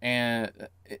crazy. And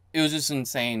it was just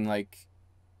insane. Like,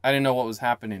 I didn't know what was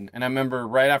happening. And I remember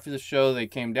right after the show, they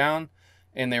came down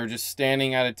and they were just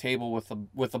standing at a table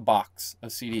with a box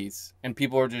of CDs. And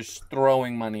people were just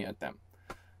throwing money at them.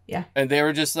 Yeah. And they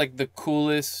were just like the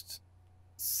coolest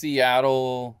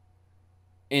Seattle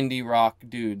indie rock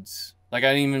dudes. Like,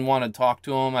 I didn't even want to talk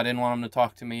to them. I didn't want them to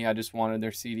talk to me. I just wanted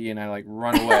their CD and I like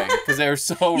run away because they were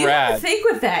so you rad. You don't think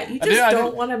with that. You just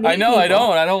don't want to meet I know,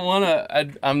 people. I don't want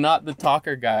to. I'm not the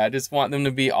talker guy. I just want them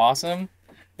to be awesome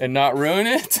and not ruin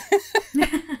it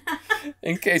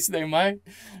in case they might.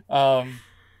 But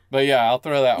yeah, I'll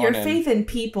throw that one in. Your faith in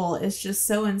people is just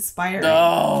so inspiring.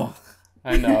 Oh,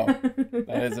 I know.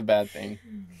 That is a bad thing.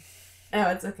 Oh,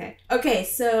 it's okay. Okay,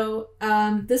 so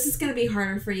this is going to be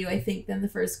harder for you, I think, than the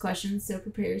first question, so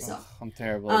prepare yourself. Oh, I'm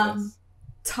terrible at this.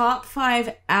 Top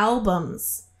 5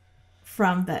 albums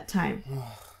from that time.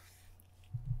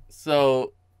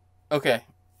 So, okay.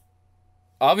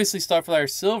 Obviously Starflyer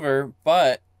Silver,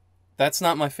 but that's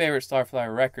not my favorite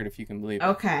Starflyer record, if you can believe it.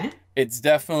 Okay. It's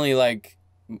definitely, like,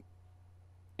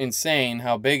 insane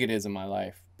how big it is in my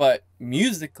life. But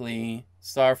musically,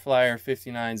 Starflyer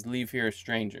 59's Leave Here a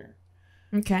Stranger.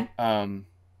 Okay.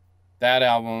 That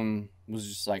album was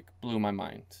just like blew my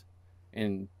mind.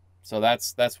 And so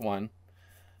that's one.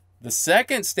 The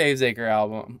second Stavesacre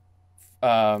album,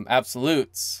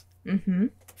 Absolutes. Mm-hmm.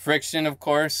 Friction, of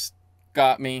course,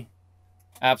 got me.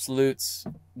 Absolutes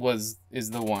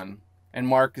is the one. And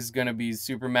Mark is gonna be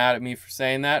super mad at me for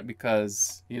saying that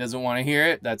because he doesn't want to hear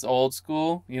it. That's old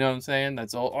school. You know what I'm saying?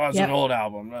 That's old. Oh, it's an old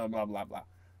album. Blah blah blah blah.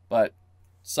 But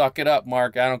suck it up,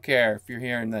 Mark. I don't care if you're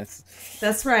hearing this.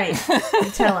 That's right.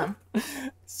 Tell him.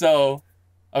 So,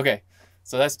 okay.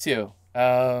 So that's 2.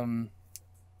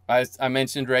 I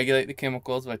mentioned Regulate the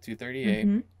Chemicals by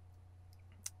 238.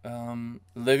 Mm-hmm.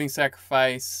 Living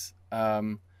Sacrifice.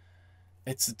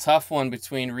 It's a tough one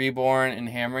between Reborn and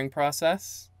Hammering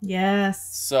Process.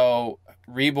 Yes. So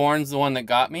Reborn's the one that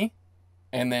got me.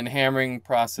 And then Hammering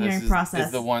Process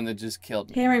is the one that just killed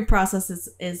me. Hammering Process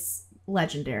is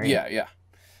legendary. Yeah.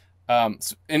 And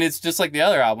it's just like the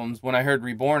other albums. When I heard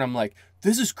Reborn, I'm like,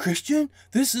 this is Christian?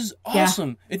 This is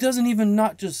awesome. Yeah. It doesn't even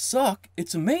not just suck.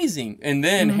 It's amazing. And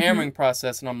then Hammering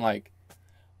Process, and I'm like,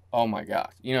 oh my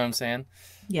God. You know what I'm saying?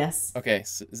 Yes. Okay,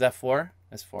 so is that 4?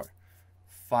 That's 4.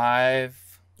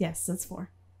 5. Yes, that's 4.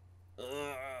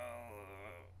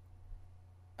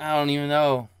 I don't even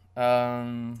know.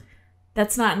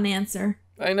 That's not an answer.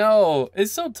 I know.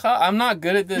 It's so tough. I'm not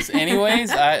good at this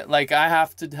anyways. I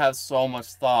have to have so much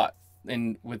thought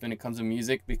when it comes to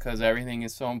music because everything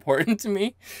is so important to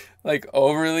me. Like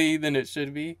overly than it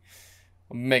should be.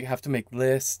 Have to make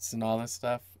lists and all this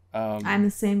stuff. I'm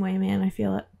the same way, man. I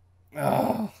feel it.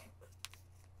 Oh.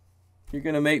 You're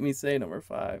gonna make me say number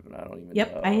 5 and I don't even know.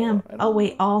 Yep, I am. I'll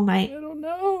wait all night. I don't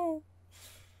know.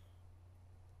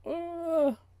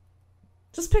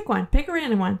 Just pick one. Pick a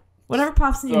random one. Whatever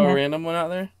pops in your head. Throw a random one out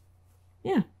there?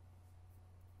 Yeah.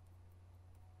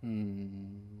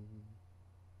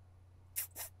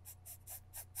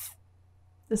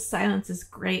 The silence is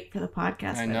great for the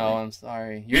podcast. I know, I'm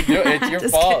sorry. It's your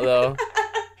fault, though.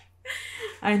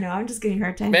 I know, I'm just getting a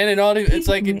hard time. Man, it's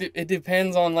like, it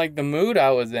depends on, like, the mood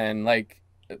I was in. Like,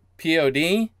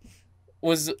 POD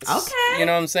was... Okay. You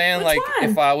know what I'm saying? Which like, one?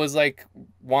 if I was, like,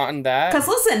 wanting that... Because,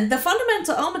 listen, the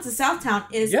Fundamental Elements of Southtown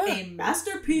is a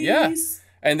masterpiece. Yeah.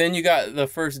 And then you got the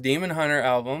first Demon Hunter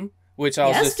album, which I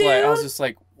was just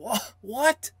like,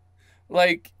 what?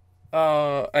 Like,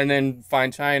 and then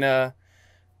Fine China,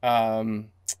 I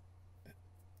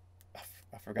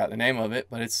forgot the name of it,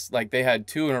 but it's like they had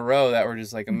 2 in a row that were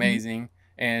just like amazing.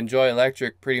 And Joy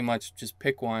Electric, pretty much just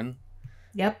pick one.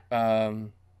 Yep. Can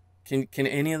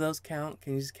any of those count?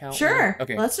 Can you just count? Sure. One?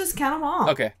 Okay. Let's just count them all.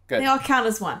 Okay, good. They all count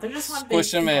as one. They're just one big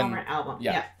conglomerate album.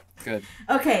 Yeah. Good.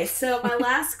 Okay, so my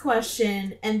last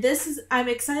question, and I'm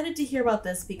excited to hear about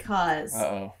this because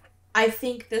I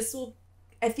think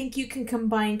you can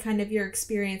combine kind of your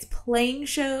experience playing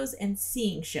shows and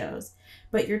seeing shows,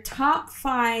 but your top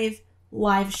 5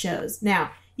 live shows.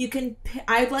 Now,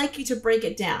 I'd like you to break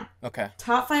it down. Okay.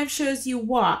 Top 5 shows you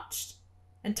watched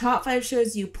and top 5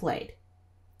 shows you played.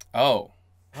 Oh,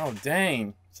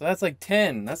 dang. So that's like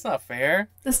 10. That's not fair.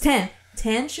 That's 10.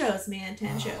 10 shows, man.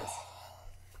 10 shows.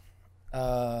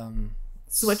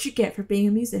 It's what you get for being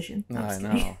a musician. I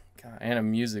know. God, and a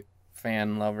music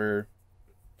fan lover.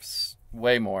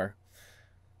 Way more.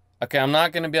 Okay, I'm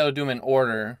not going to be able to do them in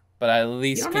order, but I at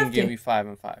least can give you 5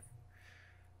 and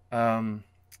 5.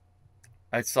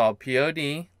 I saw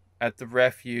POD at the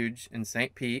Refuge in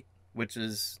St. Pete, which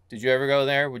is... Did you ever go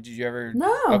there? Did you ever...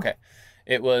 No. Okay.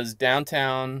 It was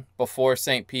downtown before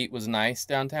St. Pete was nice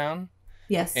downtown.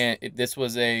 Yes. And this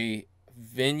was a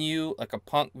venue, like a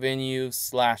punk venue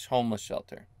 / homeless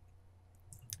shelter.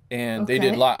 And they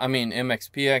did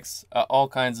MXPX, all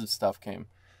kinds of stuff came.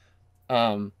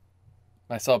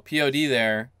 I saw POD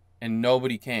there and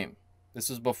nobody came. This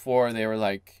was before they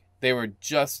were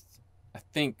just, I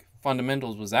think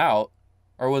Fundamentals was out,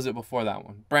 or was it before that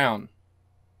one? Brown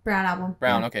album.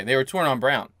 Yeah. Okay. They were touring on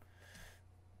Brown.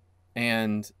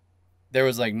 And there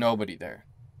was like nobody there.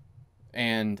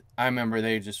 And I remember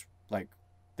they just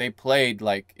they played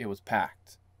like it was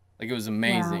packed. Like it was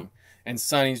amazing. Wow. And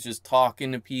Sonny's just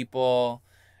talking to people.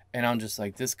 And I'm just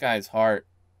like, this guy's heart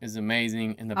is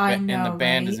amazing. And the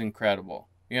band is incredible.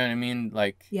 You know what I mean?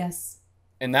 Like, yes.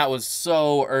 And that was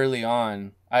so early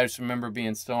on. I just remember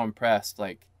being so impressed.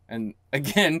 Like, and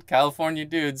again, California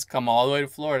dudes come all the way to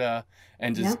Florida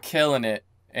and just killing it.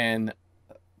 And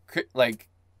like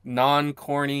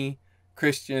non-corny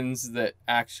Christians that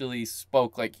actually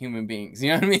spoke like human beings.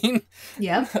 You know what I mean?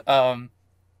 Yeah.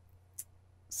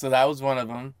 So that was one of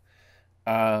them.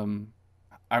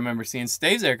 I remember seeing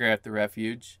Stavesacre at the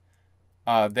Refuge.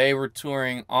 They were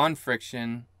touring on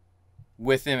Friction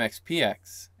with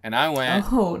MXPX. And I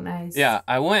went. Oh, nice. Yeah,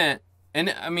 I went.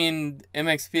 And I mean,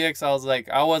 MXPX, I was like,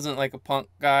 I wasn't like a punk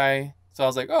guy. So I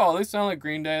was like, oh, they sound like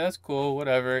Green Day. That's cool.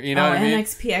 Whatever. You know what I mean?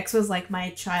 MXPX was like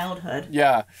my childhood.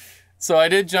 Yeah. So I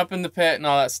did jump in the pit and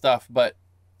all that stuff. But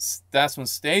that's when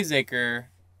Stavesacre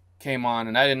came on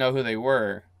and I didn't know who they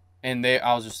were. And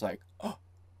I was just like,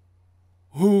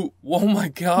 who? Oh my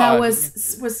God. Now, was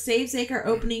Stavesacre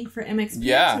opening for MXPX?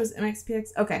 Yeah. Was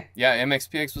MXPX? Okay. Yeah,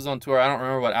 MXPX was on tour. I don't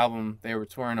remember what album they were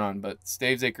touring on, but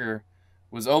Stavesacre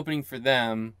was opening for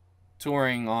them,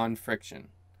 touring on Friction.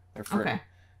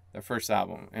 Their first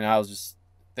album. And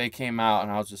they came out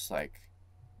and I was just like,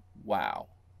 wow.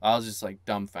 I was just like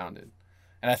dumbfounded.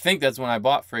 And I think that's when I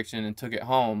bought Friction and took it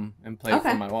home and played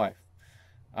for my wife.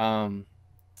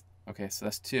 Okay, so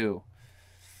that's 2.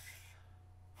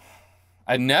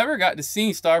 I never got to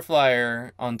see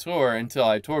Starflyer on tour until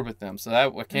I toured with them, so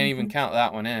that I can't even count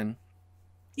that one in.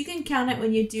 You can count it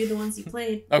when you do the ones you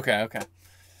played. Okay.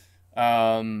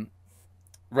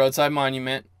 Roadside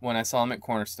Monument, when I saw them at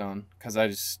Cornerstone, because I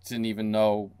just didn't even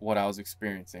know what I was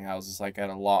experiencing. I was just like at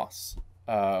a loss.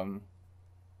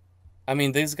 I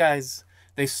mean, these guys,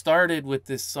 they started with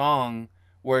this song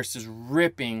where it's just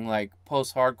ripping like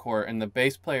post-hardcore, and the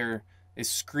bass player is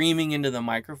screaming into the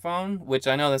microphone, which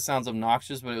I know that sounds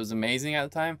obnoxious, but it was amazing at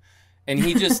the time. And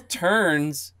he just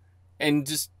turns and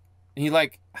I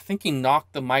think he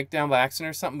knocked the mic down by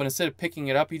accident or something, but instead of picking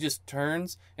it up, he just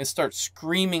turns and starts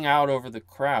screaming out over the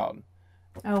crowd.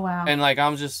 Oh, wow. And like,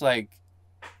 I'm just like,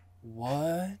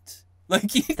 what?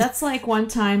 Like, that's like one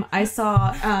time I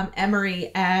saw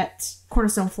Emery at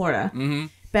Cornerstone, Florida,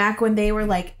 back when they were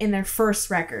like in their first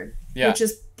record, which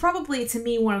is probably to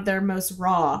me one of their most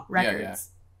raw records.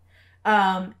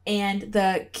 And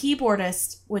the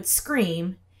keyboardist would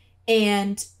scream,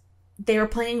 and they were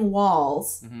playing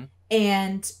Walls,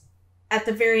 and at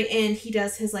the very end he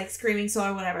does his like screaming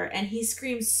solo or whatever, and he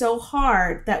screams so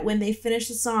hard that when they finished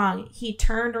the song he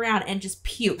turned around and just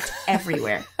puked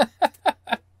everywhere.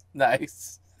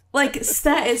 Nice. Like,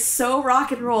 that is so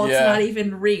rock and roll, it's not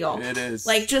even real. It is.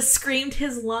 Like, just screamed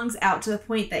his lungs out to the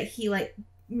point that he like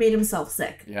made himself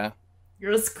sick. Yeah. It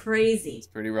was crazy. It's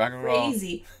pretty rock and roll.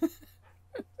 Crazy.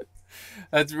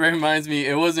 That reminds me,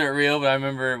 it wasn't real, but I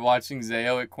remember watching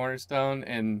Zayo at Cornerstone,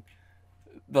 and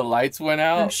the lights went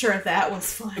out. I'm sure that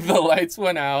was fun. The lights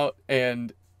went out,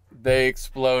 and they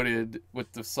exploded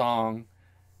with the song,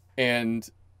 and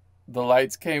the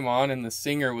lights came on, and the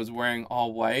singer was wearing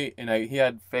all white, and he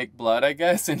had fake blood, I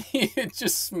guess, and he had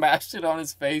just smashed it on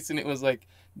his face, and it was like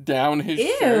down his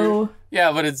shirt.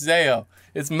 Yeah, but it's Zayo.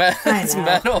 It's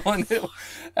metal, and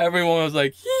everyone was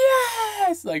like,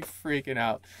 yes, like freaking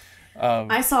out.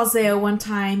 I saw Zayo one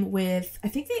time with, I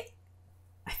think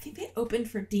they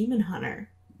opened for Demon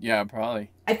Hunter. Yeah,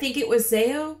 probably. I think it was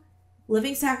Zayo,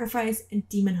 Living Sacrifice, and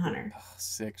Demon Hunter. Oh,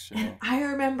 sick show. And I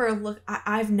remember,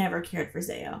 I've never cared for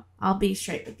Zayo. I'll be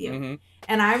straight with you. Mm-hmm.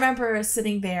 And I remember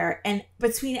sitting there, and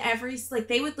between every, like,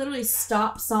 they would literally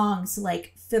stop songs to,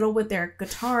 like, fiddle with their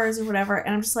guitars or whatever.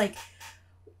 And I'm just like,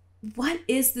 what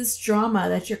is this drama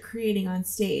that you're creating on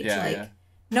stage? Yeah, like, yeah.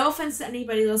 No offense to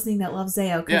anybody listening that loves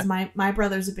Zayo, because my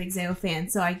brother's a big Zayo fan,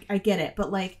 so I get it.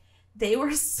 But, like, they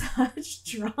were such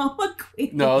drama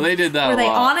queens. No, they did that Were a they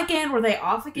lot. on again? Were they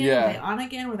off again? Yeah. Were they on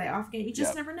again? Were they off again? You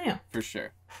just never knew. For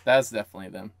sure. That's definitely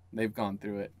them. They've gone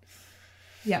through it.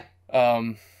 Yep.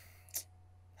 How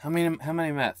many am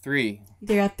I at? 3.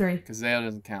 They got 3. Because Zayo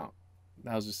doesn't count.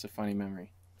 That was just a funny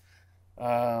memory.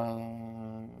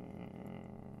 Man.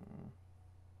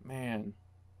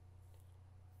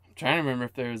 I'm trying to remember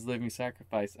if there was Living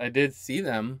Sacrifice. I did see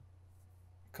them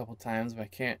a couple times, but I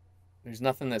can't. There's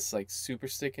nothing that's like super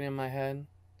sticking in my head.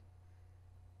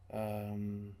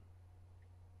 And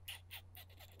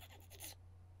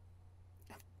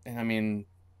I mean,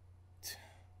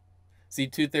 see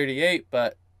 238,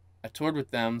 but I toured with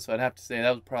them, so I'd have to say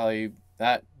that was probably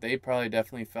that. They probably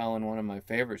definitely fell in one of my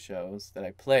favorite shows that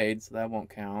I played, so that won't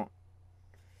count.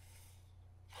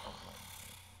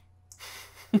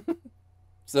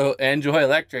 So, and Joy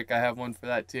Electric, I have one for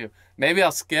that too. Maybe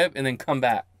I'll skip and then come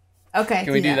back. Okay.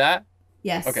 Can we do that?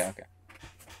 Yes. Okay.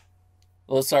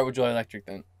 Well, let's start with Joy Electric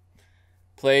then.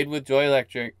 Played with Joy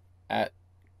Electric at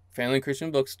Family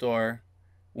Christian Bookstore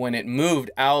when it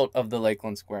moved out of the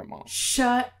Lakeland Square Mall.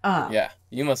 Shut up. Yeah.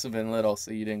 You must have been little,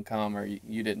 so you didn't come, or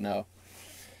you didn't know.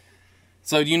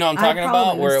 So do you know what I'm talking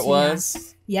about? Where it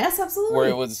was? Yes, absolutely. Where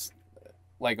it was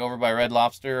like over by Red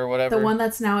Lobster or whatever? The one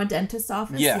that's now a dentist's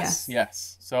office?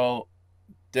 Yes. So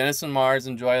Denison Marrs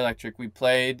and Joy Electric, we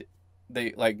played,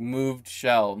 they like moved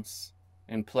shelves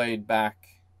and played back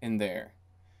in there.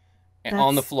 And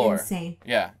on the floor. Insane.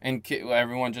 Yeah. And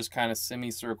everyone just kind of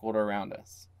semicircled around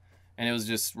us. And it was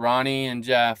just Ronnie and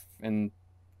Jeff and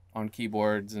on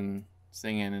keyboards and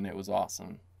singing, and it was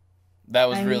awesome. That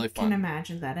was really fun. I can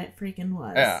imagine that it freaking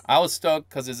was. Yeah, I was stoked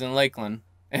because it's in Lakeland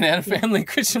and at a Family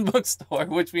Christian Bookstore,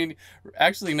 which we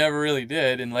actually never really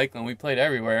did in Lakeland. We played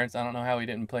everywhere, so I don't know how we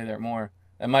didn't play there more.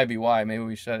 That might be why. Maybe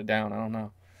we shut it down. I don't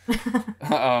know.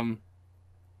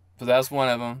 But that's one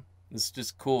of them. It's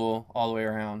just cool all the way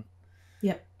around.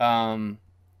 Yep.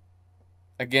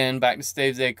 Again, back to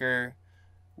Stavesacre.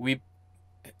 We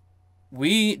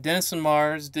Denison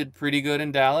Marrs did pretty good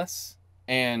in Dallas,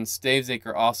 and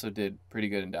Stavesacre also did pretty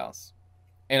good in Dallas.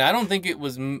 And I don't think it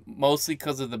was mostly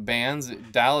because of the bands.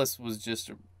 Dallas was just,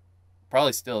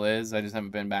 probably still is. I just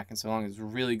haven't been back in so long. It's a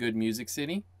really good music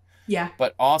city. Yeah.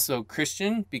 But also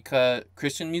Christian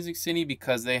music city,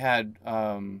 because they had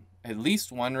at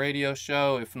least one radio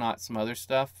show, if not some other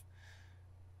stuff,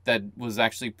 that was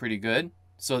actually pretty good.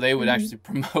 So they would actually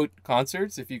promote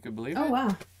concerts, if you could believe it. Oh,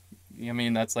 wow. I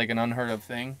mean, that's like an unheard of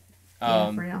thing.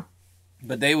 Yeah, for real.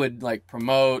 But they would like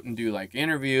promote and do like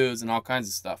interviews and all kinds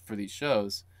of stuff for these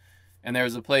shows. And there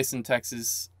was a place in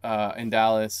Texas, in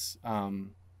Dallas, The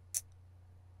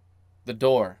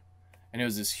Door. And it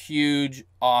was this huge,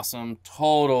 awesome,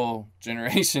 total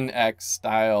Generation X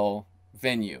style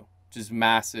venue. Just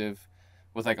massive,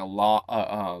 with like a loft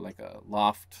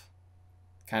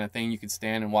kind of thing. You could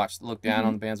stand and look down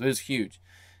on the bands. But it was huge.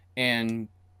 And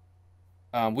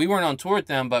we weren't on tour with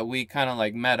them, but we kind of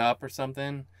like met up or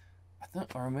something.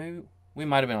 Or maybe we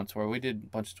might have been on tour. We did a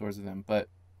bunch of tours with them, but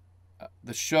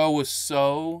the show was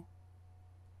so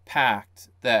packed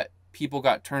that people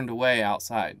got turned away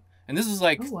outside. And this was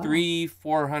like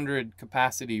 400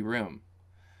 capacity room.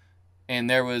 And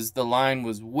the line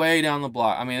was way down the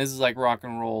block. I mean, this is like Rock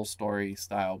and Roll Story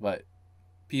style, but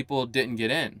people didn't get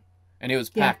in. And it was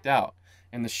packed out.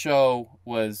 And the show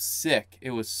was sick.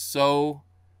 It was so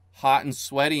hot and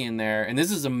sweaty in there, and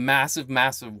this is a massive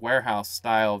warehouse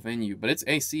style venue, but it's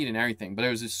AC'd and everything, but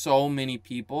there was just so many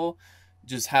people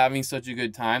just having such a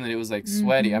good time that it was like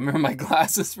sweaty. I remember my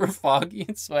glasses were foggy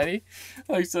and sweaty,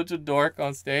 like such a dork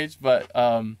on stage. But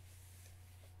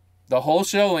the whole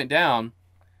show went down,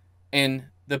 and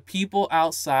the people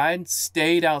outside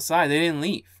stayed outside. They didn't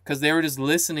leave because they were just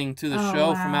listening to the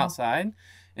show from outside.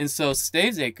 And so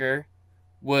Stavesacre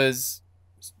was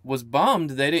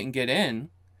bummed they didn't get in.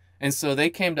 And so they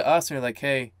came to us and they're like,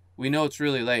 hey, we know it's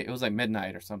really late. It was like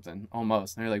midnight or something,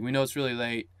 almost. And they're like, we know it's really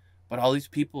late, but all these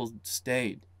people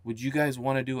stayed. Would you guys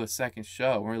want to do a second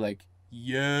show? And we're like,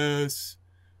 yes.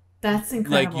 That's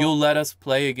incredible. Like, you'll let us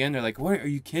play again? They're like, what? Are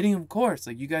you kidding? Of course.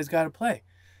 Like, you guys got to play.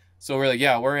 So we're like,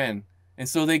 yeah, we're in. And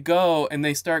so they go and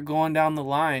they start going down the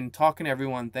line, talking to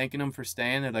everyone, thanking them for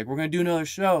staying. They're like, we're going to do another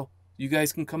show. You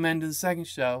guys can come into the second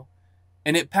show.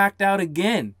 And it packed out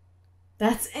again.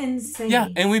 That's insane. Yeah,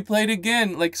 and we played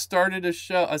again, like started a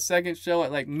second show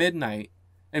at like midnight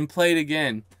and played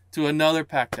again to another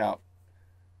packed out.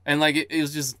 And like it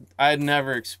was just, I had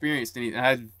never experienced anything.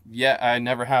 I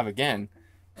never have again.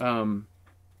 But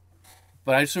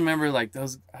I just remember like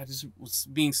I just was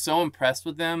being so impressed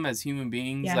with them as human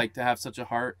beings, like to have such a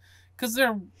heart. Because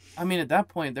at that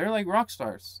point, they're like rock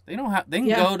stars. They can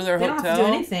go to their hotel. Don't have to do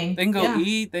anything. They can go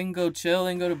eat, they can go chill,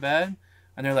 they can go to bed.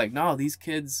 And they're like, no, these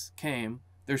kids came.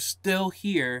 They're still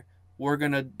here. We're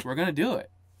gonna do it.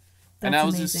 And that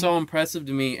was amazing. Just so impressive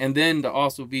to me. And then to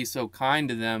also be so kind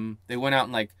to them. They went out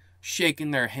and like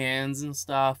shaking their hands and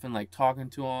stuff and like talking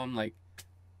to them. Like,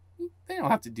 they don't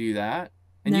have to do that.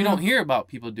 And you don't hear about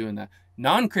people doing that.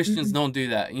 Non-Christians don't do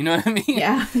that. You know what I mean?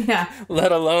 Yeah, yeah.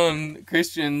 Let alone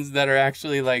Christians that are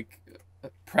actually like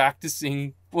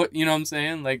practicing what, you know what I'm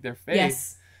saying? Like their faith.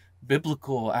 Yes.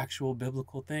 Actual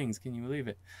biblical things. Can you believe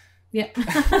it? Yeah.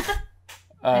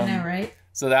 I know, right?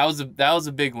 So that was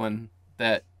a big one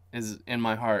that is in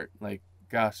my heart. Like,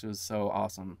 gosh, it was so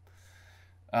awesome.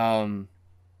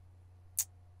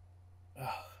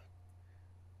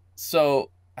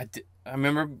 So I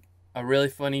remember a really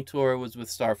funny tour was with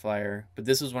Starflyer, but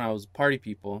this was when I was Party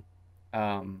People.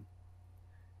 And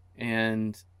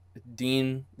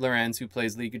Dean Lorenz, who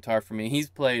plays lead guitar for me, he's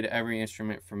played every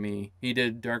instrument for me. He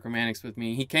did Dark Romantics with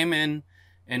me. He came in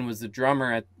and was the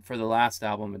drummer for the last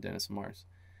album of Denison Marrs.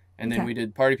 And then we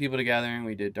did Party People together, and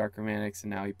we did Dark Romantics, and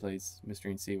now he plays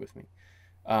Mystery in Sea with me.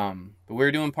 But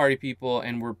we're doing Party People,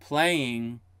 and we're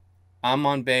playing. I'm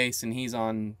on bass, and he's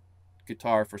on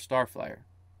guitar for Starflyer,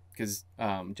 because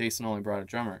Jason only brought a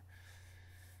drummer.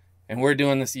 And we're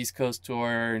doing this East Coast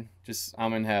tour. Just,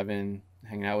 I'm in heaven.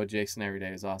 Hanging out with Jason every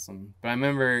day is awesome. But I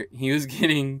remember he was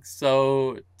getting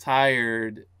so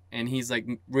tired, and he's like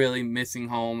really missing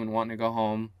home and wanting to go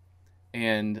home.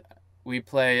 And we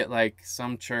play at like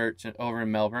some church over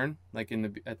in Melbourne, like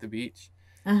at the beach.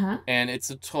 And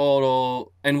it's a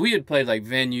total, and we had played like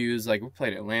venues, like we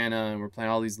played Atlanta, and we're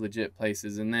playing all these legit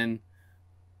places. And then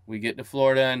we get to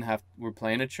Florida and we're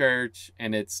playing a church,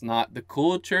 and it's not the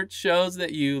cool church shows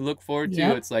that you look forward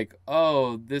to. It's like,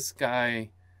 oh, this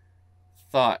guy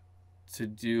thought to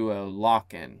do a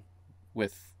lock-in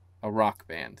with a rock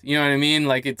band. You know what I mean?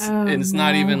 Like it's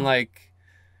not even like,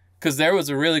 because there was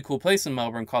a really cool place in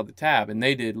Melbourne called The Tab, and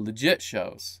they did legit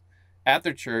shows at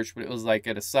their church, but it was like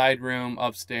at a side room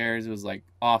upstairs. It was like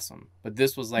awesome. But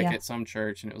this was like at some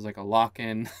church, and it was like a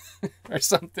lock-in or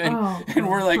something. And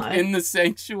we're like in the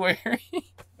sanctuary.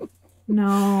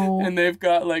 No. And they've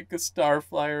got like a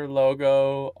Starflyer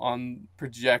logo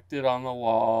projected on the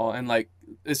wall, and like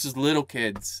it's just little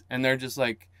kids, and they're just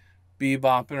like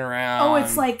bebopping around. Oh,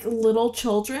 it's like little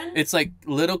children? It's like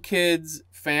little kids,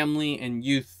 family, and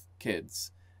youth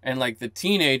kids. And like the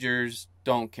teenagers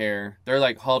don't care. They're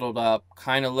like huddled up,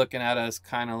 kind of looking at us,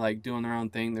 kind of like doing their own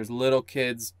thing. There's little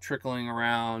kids trickling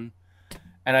around.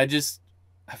 And I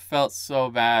felt so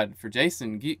bad for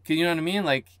Jason. You know what I mean?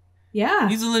 Like, yeah,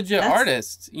 he's a legit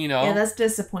artist, you know? Yeah, that's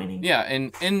disappointing. Yeah,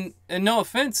 and no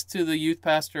offense to the youth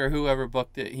pastor or whoever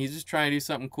booked it. He's just trying to do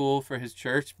something cool for his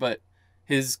church, but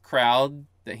his crowd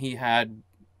that he had,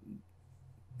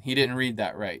 he didn't read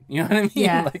that right. You know what I mean?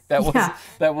 Yeah. Like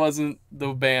that wasn't the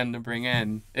band to bring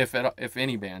in, if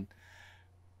any band.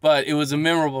 But it was a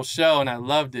memorable show, and I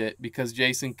loved it because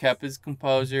Jason kept his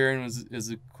composure and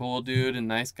is a cool dude and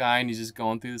nice guy, and he's just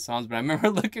going through the songs. But I remember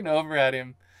looking over at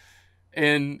him,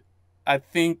 and I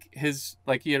think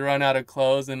he had run out of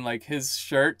clothes, and like his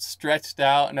shirt stretched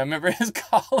out, and I remember his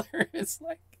collar is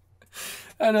like,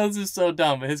 I know this is so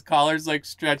dumb, but his collar's like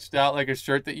stretched out like a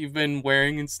shirt that you've been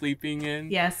wearing and sleeping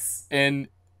in. Yes. And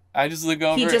I just look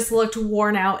over. He just looked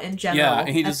worn out in general. Yeah,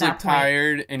 he just looked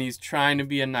tired, and he's trying to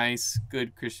be a nice,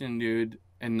 good Christian dude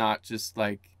and not just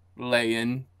like lay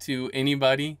into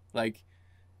anybody. Like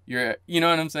you know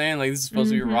what I'm saying? Like this is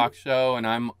supposed to be a rock show, and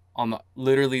I'm on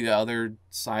literally the other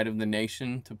side of the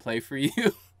nation to play for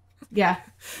you. Yeah.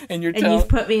 And you've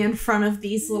put me in front of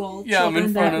these little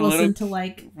children that listen to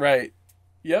like. Right.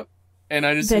 Yep. And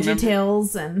I just Veggie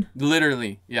Tales and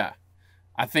literally, yeah.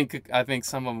 I think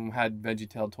some of them had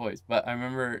VeggieTale toys, but I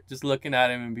remember just looking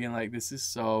at him and being like, this is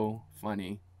so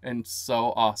funny and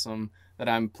so awesome that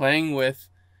I'm playing with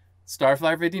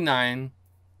Starflyer 59,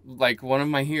 like one of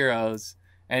my heroes,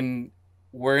 and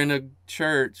we're in a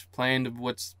church playing to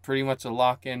what's pretty much a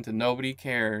lock-in to Nobody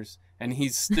Cares, and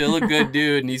he's still a good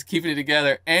dude, and he's keeping it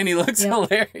together, and he looks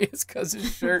hilarious because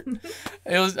his shirt,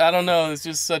 I don't know, it's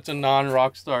just such a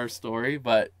non-rock star story,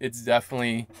 but it's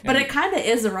definitely... But it kind of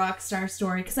is a rock star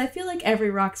story, because I feel like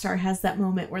every rock star has that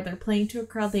moment where they're playing to a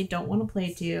crowd they don't want to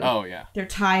play to. Oh, yeah. They're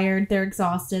tired, they're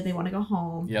exhausted, they want to go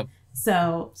home. Yep.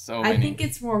 So I think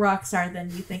it's more rock star than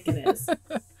you think it is.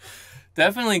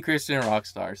 Definitely Christian rock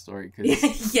star story,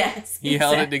 because yes, he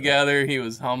held it together. He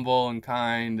was humble and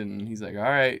kind, and he's like, all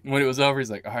right. When it was over,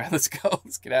 he's like, all right, let's go.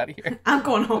 Let's get out of here. I'm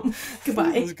going home.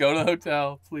 Goodbye. Let's go to the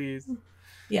hotel, please.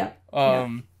 Yeah.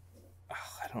 I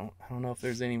don't know if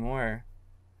there's any more.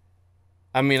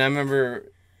 I mean, I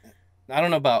remember, I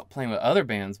don't know about playing with other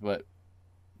bands, but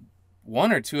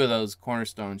one or two of those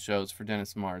Cornerstone shows for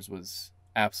Denison Marrs was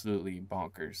absolutely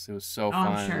bonkers. It was so fun.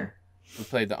 I'm sure. We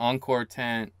played the Encore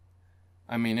tent.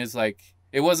 I mean, it's like,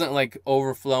 it wasn't like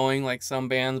overflowing like some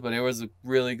bands, but it was a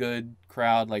really good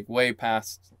crowd, like way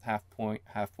past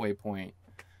halfway point.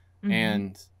 Mm-hmm.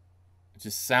 And it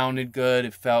just sounded good.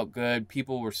 It felt good.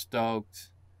 People were stoked.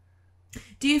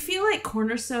 Do you feel like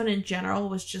Cornerstone in general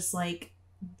was just like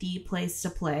the place to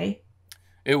play?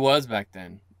 It was back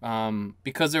then.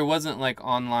 Because there wasn't like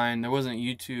online, there wasn't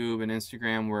YouTube and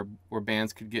Instagram where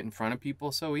bands could get in front of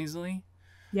people so easily.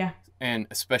 Yeah. And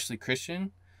especially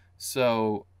Christian.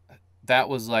 So that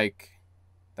was like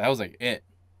it.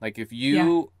 Like if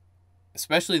you,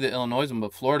 especially the Illinois one,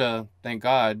 but Florida, thank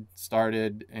God,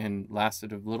 started and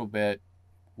lasted a little bit.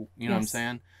 You know what I'm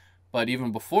saying? But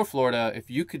even before Florida,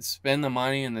 if you could spend the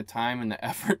money and the time and the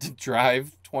effort to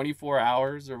drive 24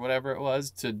 hours or whatever it was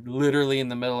to literally in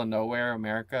the middle of nowhere,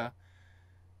 America,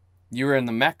 you were in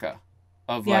the Mecca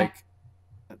of like,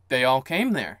 they all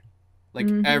came there. Like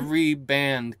every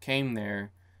band came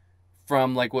there.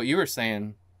 From like what you were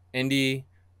saying, indie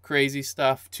crazy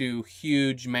stuff to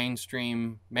huge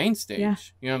mainstream main stage. Yeah.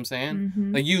 You know what I'm saying?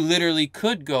 Like you literally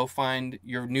could go find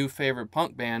your new favorite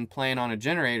punk band playing on a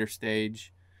generator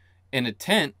stage in a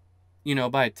tent, you know,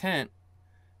 by a tent,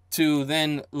 to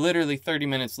then literally 30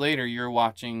 minutes later you're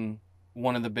watching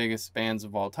one of the biggest bands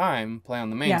of all time play on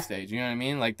the main stage. You know what I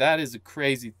mean? Like that is a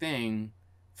crazy thing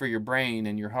for your brain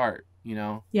and your heart, you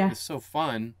know? Yeah. It's so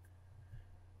fun.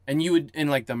 And you would, in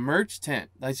like the merch tent,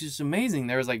 that's just amazing.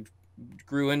 There was like,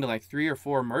 grew into like 3 or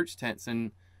 4 merch tents,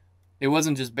 and it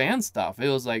wasn't just band stuff. It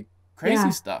was like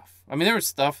crazy stuff. I mean, there was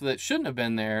stuff that shouldn't have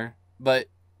been there, but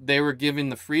they were giving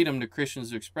the freedom to Christians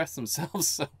to express themselves.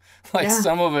 So like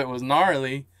some of it was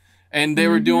gnarly, and they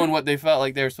were doing what they felt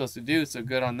like they were supposed to do. So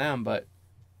good on them. But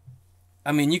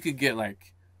I mean, you could get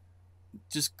like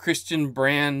just Christian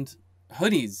brand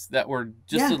hoodies that were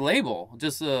just a label,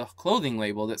 just a clothing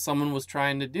label that someone was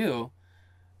trying to do,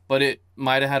 but it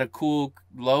might have had a cool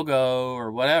logo or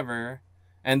whatever,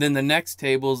 and then the next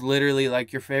table is literally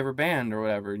like your favorite band or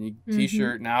whatever, and you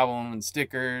t-shirt and album and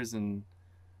stickers, and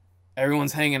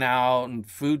everyone's hanging out, and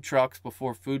food trucks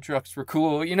before food trucks were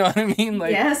cool, you know what I mean?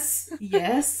 Like yes,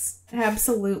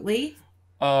 absolutely.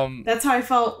 That's how I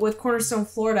felt with Cornerstone,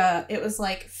 Florida. It was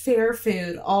like fair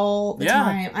food all the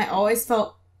time. I always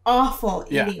felt awful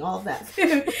eating all of that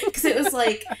food because it was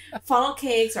like funnel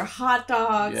cakes or hot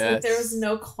dogs. Like there was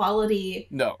no quality.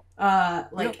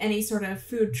 Any sort of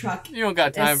food truck. You don't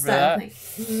got time for that.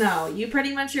 No, you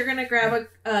pretty much, you're gonna grab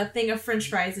a thing of French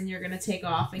fries and you're gonna take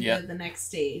off and go to the next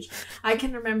stage. I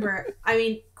can remember. I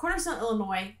mean, Cornerstone,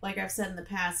 Illinois, like I've said in the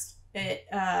past,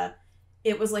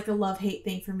 it was like a love-hate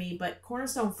thing for me. But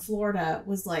Cornerstone, Florida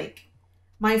was like,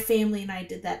 my family and I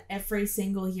did that every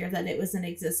single year that it was in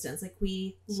existence. Like,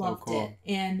 we loved it.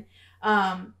 And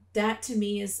that to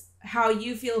me is how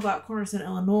you feel about Cornerstone,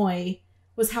 Illinois,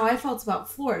 was how I felt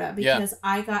about Florida, because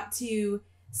I got to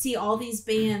see all these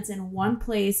bands in one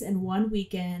place in one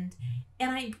weekend. And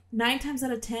I 9 times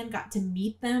out of 10 got to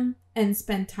meet them and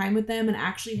spend time with them and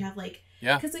actually have like,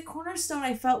 because at Cornerstone,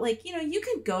 I felt like, you know, you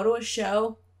can go to a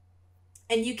show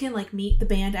and you can like meet the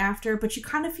band after, but you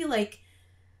kind of feel like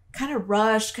kind of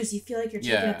rushed because you feel like you're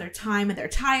taking up their time and they're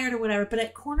tired or whatever. But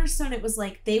at Cornerstone, it was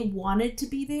like they wanted to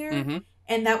be there.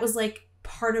 And that was like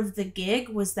part of the gig,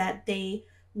 was that they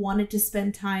wanted to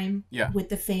spend time with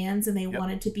the fans, and they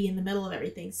wanted to be in the middle of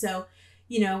everything. So,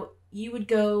 you know, you would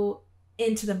go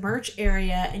into the merch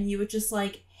area and you would just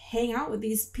like hang out with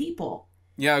these people.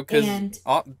 Yeah, because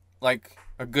like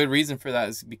a good reason for that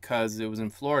is because it was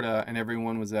in Florida and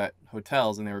everyone was at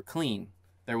hotels and they were clean.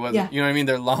 There wasn't, you know what I mean?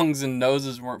 Their lungs and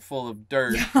noses weren't full of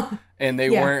dirt and they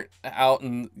weren't out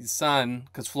in the sun.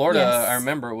 Because Florida, I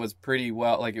remember, it was pretty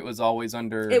well, like it was always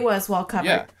under. It was well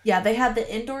covered. Yeah, they had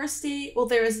the indoor stage. Well,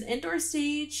 there was an indoor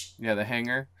stage. Yeah, the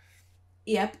hangar.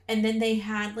 Yep. And then they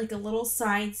had like a little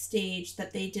side stage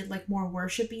that they did like more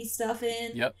worshipy stuff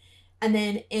in. Yep. And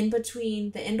then in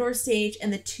between the indoor stage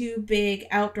and the two big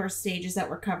outdoor stages that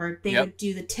were covered, they would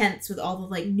do the tents with all the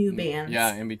like new bands.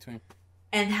 Yeah, in between.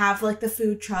 And have like the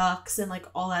food trucks and like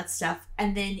all that stuff.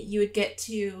 And then you would get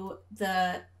to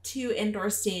the two indoor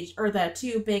stage or the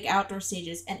two big outdoor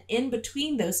stages. And in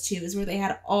between those two is where they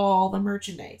had all the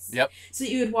merchandise. Yep. So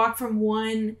you would walk from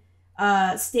one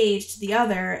stage to the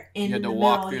other. And you had in to the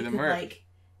walk middle, through you the could merch. like,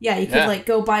 you could like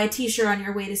go buy a t-shirt on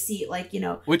your way to see like, you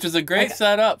know. Which is a great like,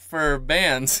 setup for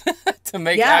bands to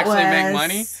make make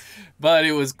money. But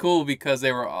it was cool because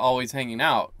they were always hanging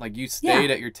out. Like you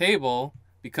stayed at your table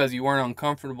because you weren't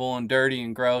uncomfortable and dirty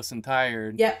and gross and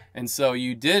tired. Yep. And so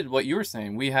you did what you were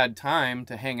saying. We had time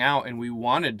to hang out and we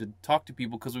wanted to talk to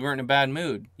people because we weren't in a bad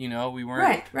mood. You know, we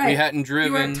weren't. Right. We hadn't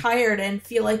driven. You weren't tired and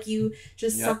feel like you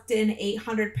just sucked in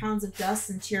 800 pounds of dust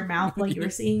into your mouth while you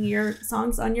were singing your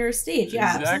songs on your stage.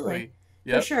 Yeah, absolutely.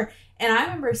 Yep. For sure. And I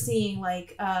remember seeing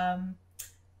like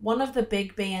one of the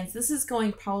big bands. This is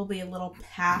going probably a little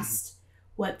past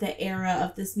what the era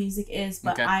of this music is,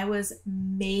 but I was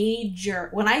major.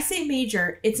 When I say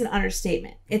major, it's an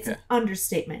understatement. It's an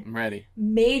understatement. I'm ready.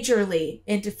 Majorly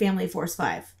into Family Force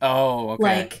 5. Oh, okay.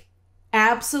 Like,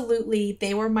 absolutely,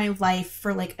 they were my life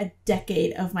for like a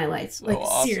decade of my life. So like,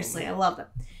 awesome. Seriously, I love them.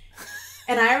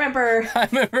 And I remember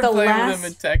playing with them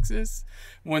in Texas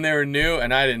when they were new,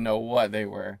 and I didn't know what they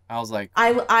were. I was like,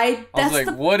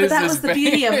 what is this? That was the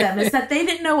beauty of them, is that they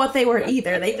didn't know what they were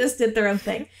either. They just did their own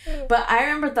thing. But I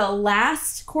remember the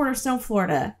last Cornerstone,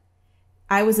 Florida,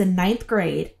 I was in 9th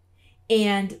grade,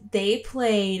 and they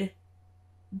played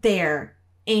there,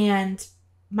 and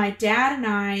my dad and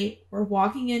I were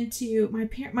walking into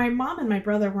my mom and my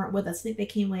brother weren't with us. I think they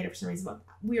came later for some reason. But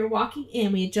we were walking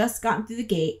in. We had just gotten through the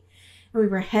gate. And we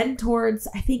were heading towards,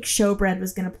 I think Showbread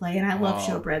was going to play. And I love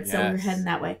Showbread, so we were heading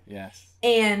that way. Yes.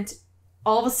 And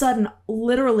all of a sudden,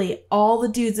 literally, all the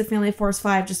dudes at Family Force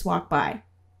 5 just walked by.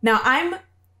 Now, I'm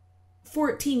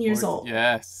 14 years old.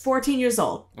 Yes. 14 years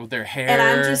old. With their hair. And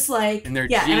I'm just like, and their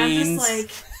jeans. And I'm just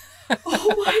like,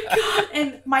 oh my God.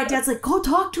 And my dad's like, go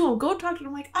talk to him. Go talk to him.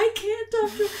 I'm like, I can't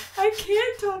talk to him. I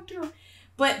can't talk to him.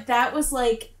 But that was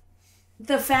like,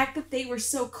 the fact that they were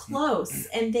so close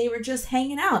and they were just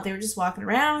hanging out. They were just walking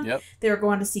around. Yep. They were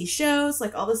going to see shows,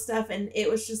 like all this stuff. And it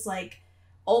was just like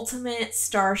ultimate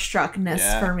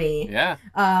starstruckness for me. Yeah.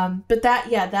 But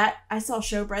that I saw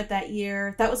Showbread that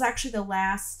year. That was actually the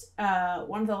last,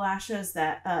 one of the last shows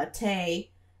that Tay,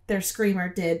 their screamer,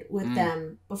 did with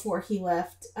them before he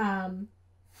left. I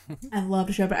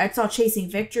loved Showbread. I saw Chasing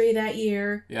Victory that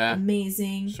year. Yeah.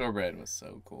 Amazing. Showbread was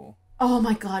so cool. Oh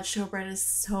my God, Showbread is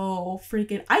so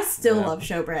freaking... I still love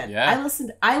Showbread. Yeah.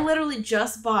 I literally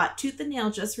just bought... Tooth and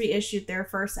Nail just reissued their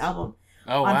first album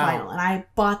on vinyl. And I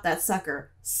bought that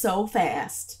sucker so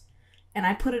fast. And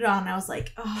I put it on and I was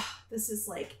like, oh, this is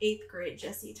like 8th grade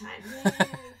Jessi time.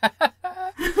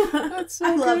 That's so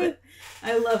I love it.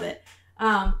 I love it.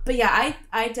 But yeah,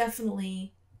 I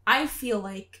definitely... I feel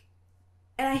like...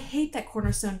 And I hate that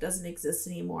Cornerstone doesn't exist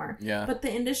anymore. Yeah. But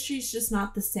the industry's just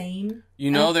not the same. You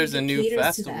know, there's a new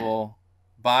festival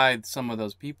by some of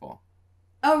those people.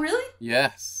 Oh, really?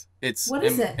 Yes. What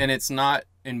is it? And it's not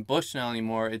in Bushnell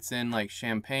anymore. It's in like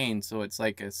Champaign. So it's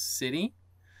like a city.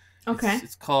 Okay.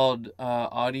 It's called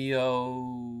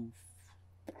Audio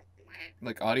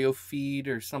Feed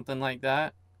or something like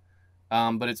that.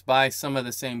 But it's by some of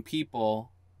the same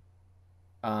people.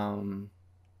 And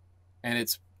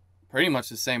it's pretty much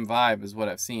the same vibe as what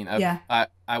I've seen.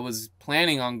 I was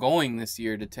planning on going this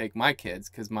year to take my kids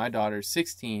because my daughter's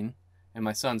 16 and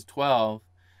my son's 12,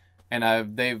 and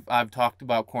I've talked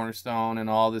about Cornerstone and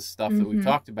all this stuff that we've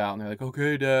talked about, and they're like,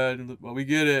 okay, Dad, well, we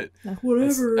get it. Like,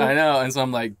 whatever. I know, and so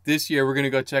I'm like, this year we're gonna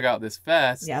go check out this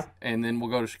fest, and then we'll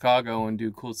go to Chicago and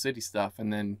do cool city stuff,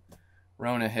 and then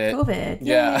Rona hit. COVID.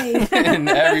 Yeah, Yay. and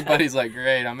everybody's like,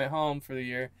 great, I'm at home for the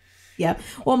year. Yep.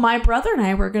 Well, my brother and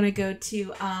I were going to go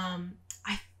to,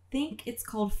 I think it's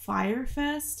called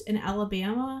Firefest in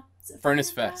Alabama. Is it Furnace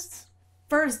Fest?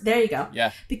 There you go.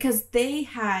 Yeah. Because they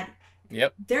had,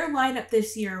 their lineup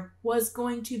this year was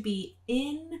going to be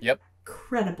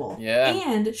incredible. Yeah.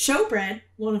 And Showbread,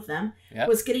 one of them,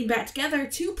 was getting back together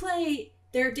to play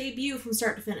their debut from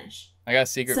start to finish. I got a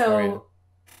secret for you.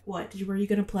 What? Were you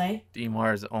going to play?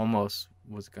 Marrs almost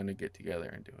was going to get together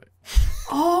and do it.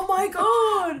 Oh my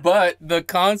god! But the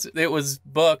concert, it was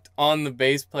booked on the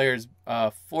bass player's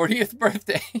 40th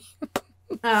birthday.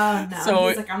 Oh no! So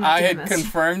He's like, I'm not I doing had this.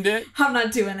 confirmed it. I'm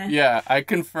not doing it. Yeah, I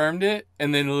confirmed it,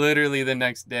 and then literally the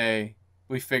next day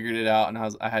we figured it out, and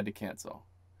I had to cancel.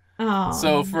 Oh.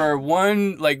 So for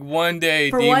one day,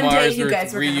 For D one day, Marrs you were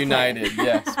guys were gonna reunited. play.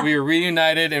 Yes, we were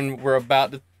reunited, and we're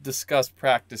about to discuss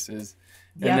practices,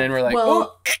 Yep. and then we're like,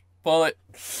 well, oh, pull it.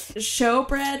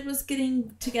 Showbread was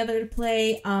getting together to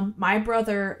play. My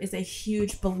brother is a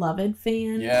huge Beloved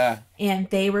fan. Yeah. And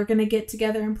they were gonna get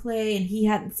together and play, and he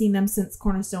hadn't seen them since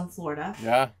Cornerstone, Florida.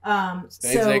 Yeah. So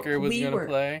Stageacre was gonna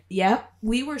play. Yep.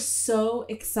 We were so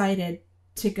excited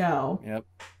to go. Yep.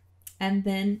 And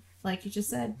then, like you just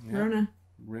said, Yep. Rona.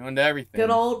 Ruined everything. Good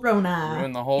old Rona.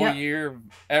 Ruined the whole year of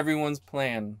everyone's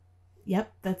plan.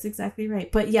 Yep, that's exactly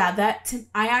right. But yeah,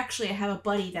 I actually have a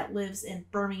buddy that lives in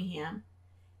Birmingham.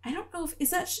 I don't know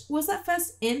if was that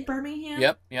fest in Birmingham?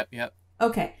 Yep.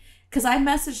 Okay, because I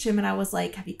messaged him and I was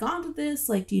like, "Have you gone to this?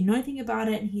 Like, do you know anything about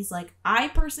it?" And he's like, "I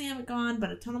personally haven't gone,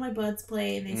 but a ton of my buds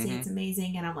play and they say it's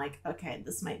amazing." And I'm like, "Okay,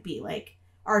 this might be like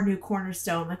our new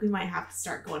Cornerstone. Like, we might have to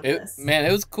start going to this." Man,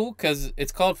 it was cool because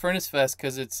it's called Furnace Fest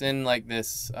because it's in like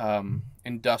this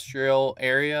industrial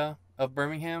area of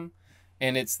Birmingham.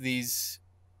 And it's these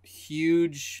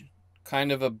huge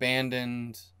kind of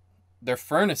abandoned, they're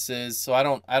furnaces. So I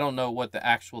don't know what the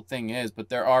actual thing is, but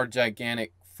there are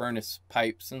gigantic furnace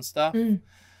pipes and stuff.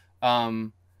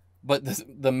 But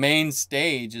the main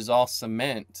stage is all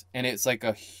cement and it's like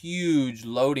a huge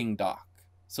loading dock.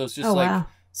 So it's just wow.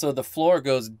 So the floor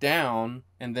goes down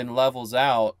and then levels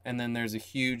out. And then there's a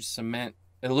huge cement.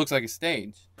 It looks like a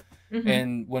stage. Mm-hmm.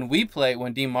 And when D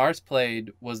Marrs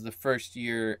played was the first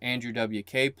year Andrew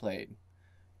WK played.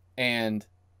 And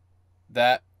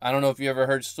that, I don't know if you ever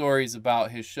heard stories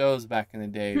about his shows back in the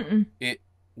day. Mm-mm. It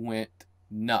went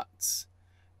nuts.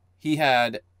 He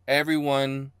had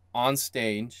everyone on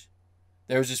stage.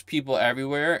 There was just people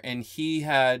everywhere. And he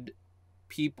had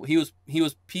people, he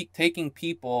was taking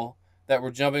people that were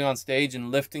jumping on stage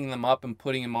and lifting them up and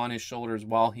putting them on his shoulders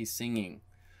while he's singing.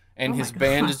 And his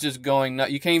band is just going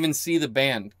nuts. You can't even see the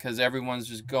band because everyone's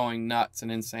just going nuts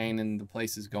and insane and the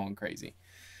place is going crazy.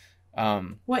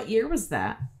 What year was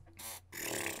that?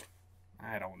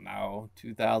 I don't know.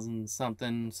 2000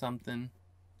 something.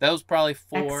 That was probably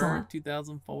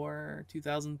 2004,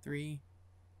 2003.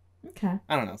 Okay.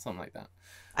 I don't know, something like that.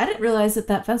 I didn't realize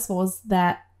that festival was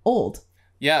that old.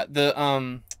 Yeah,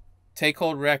 the Take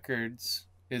Hold Records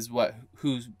is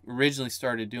who originally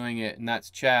started doing it, and that's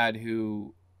Chad,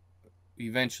 who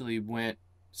eventually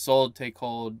sold Take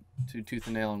Hold to Tooth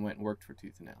and Nail and went and worked for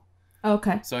Tooth and Nail.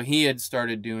 Okay. So he had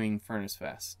started doing Furnace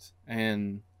Fest,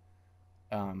 and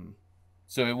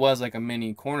so it was like a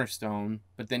mini Cornerstone,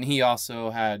 but then he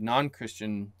also had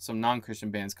some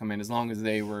non-Christian bands come in as long as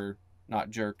they were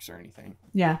not jerks or anything.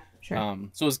 Yeah, sure.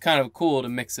 So it was kind of cool to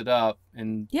mix it up,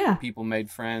 and yeah, people made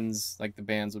friends, like the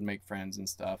bands would make friends and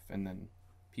stuff, and then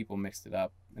people mixed it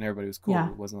up, and everybody was cool.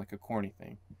 Yeah. It wasn't like a corny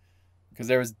thing. Because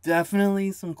there was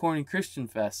definitely some corny Christian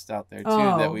fests out there, too,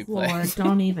 that we played. Oh, Lord,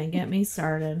 don't even get me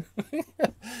started.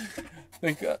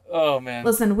 Oh, man.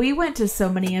 Listen, we went to so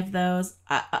many of those.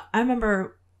 I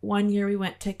remember one year we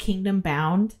went to Kingdom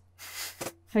Bound.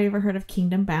 Have you ever heard of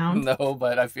Kingdom Bound? No,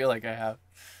 but I feel like I have.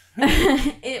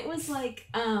 It was like,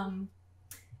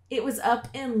 it was up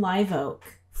in Live Oak,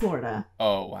 Florida.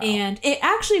 Oh, wow. And it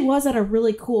actually was at a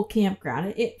really cool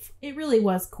campground. It really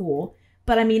was cool.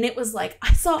 But, I mean, it was like,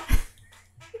 I saw...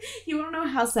 You want to know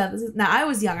how sad this is? Now, I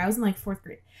was young. I was in like 4th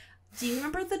grade. Do you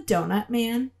remember the Donut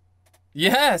Man?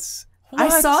 Yes. What?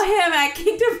 I saw him at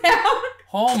Kingdom Bound.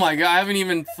 Oh my God. I haven't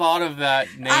even thought of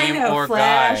that name or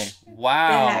guy.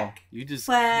 Wow. You just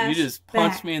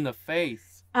punched me in the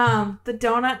face. The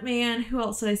Donut Man. Who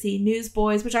else did I see?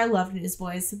 Newsboys, which I loved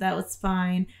Newsboys, so that was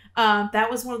fine. That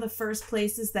was one of the first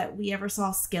places that we ever saw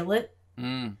Skillet.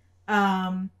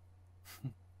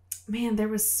 Man, there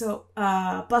was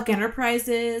Buck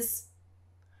Enterprises.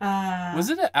 Was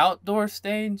it an outdoor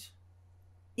stage?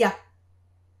 Yeah.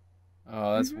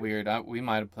 Oh, that's weird. We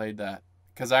might have played that.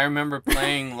 Because I remember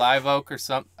playing Live Oak or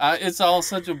something. It's all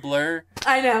such a blur.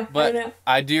 I know. But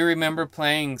I do remember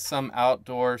playing some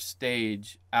outdoor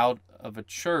stage out of a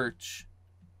church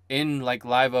in like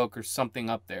Live Oak or something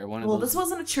up there. This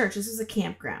wasn't a church. This was a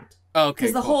campground. Oh, okay.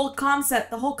 Because the whole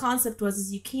concept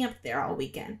was you camped there all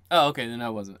weekend. Oh, okay. Then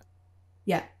that wasn't it.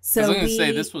 Yeah. So I was going to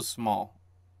say this was small.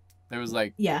 There was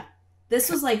like... Yeah. This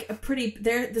was like a pretty...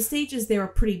 The stages, they were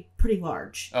pretty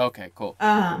large. Okay, cool.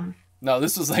 No,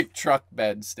 this was like truck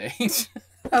bed stage.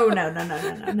 Oh, no.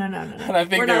 And I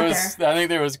think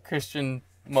there was Christian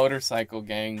motorcycle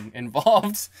gang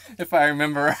involved, if I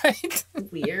remember right.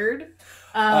 Weird.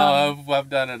 I've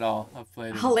done it all. I've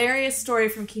played it. Hilarious story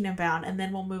from Kingdom Bound, and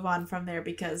then we'll move on from there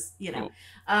because, Cool.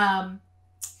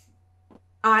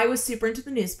 I was super into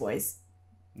the Newsboys.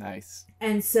 Nice.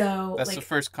 And so... That's the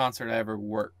first concert I ever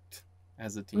worked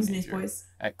as a teenager. Was Newsboys?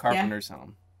 At Carpenter's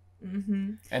Home.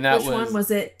 Mm-hmm. And that Which one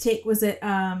was it? Take Me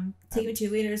 2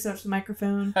 Liters, touch the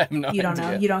microphone? I have no idea. You don't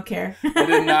know. You don't care. I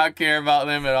did not care about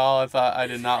them at all. I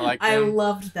did not like them. I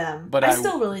loved them. But I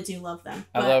still really do love them.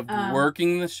 I loved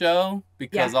working the show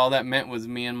because all that meant was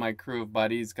me and my crew of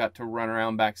buddies got to run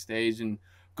around backstage and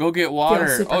go get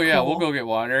water. Oh, yeah, we'll go get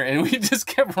water. And we just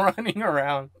kept running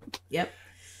around. Yep.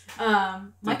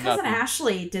 My cousin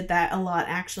Ashley did that a lot,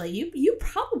 actually. You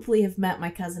probably have met my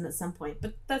cousin at some point,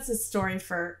 but that's a story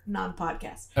for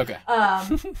non-podcast. Okay.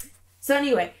 So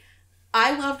anyway,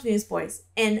 I loved Newsboys.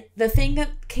 And the thing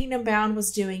that Kingdom Bound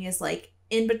was doing is like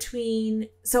in between.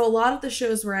 So a lot of the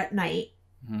shows were at night.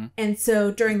 Mm-hmm. And so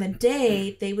during the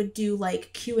day, they would do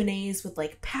like Q&As with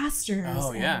like pastors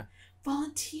and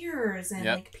volunteers and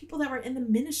like people that were in the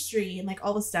ministry and like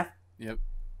all this stuff. Yep.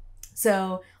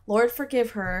 So, Lord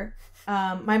forgive her.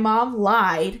 My mom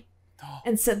lied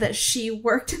and said that she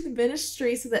worked in the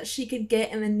ministry so that she could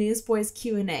get in the Newsboys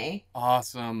Q&A.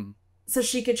 Awesome. So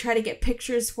she could try to get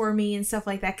pictures for me and stuff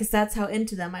like that because that's how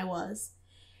into them I was.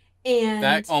 And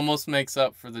that almost makes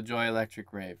up for the Joy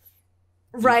Electric rave.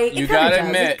 Right. You gotta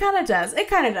admit. It kind of does. It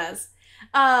kind of does.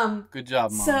 Good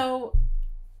job, Mom. So,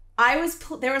 I was...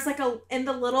 there was like in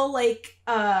the little like...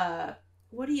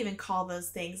 what do you even call those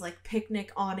things? Like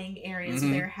picnic awning areas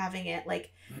where they're having it.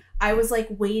 Like, I was like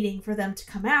waiting for them to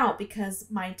come out because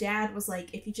my dad was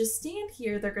like, if you just stand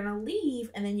here, they're going to leave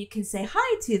and then you can say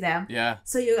hi to them. Yeah.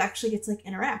 So you actually get to like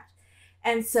interact.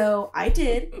 And so I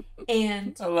did.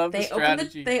 And I love the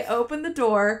strategy. They opened the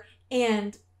door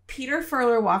and Peter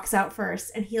Furler walks out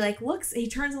first and he like looks, he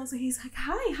turns and looks and he's like,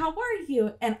 hi, how are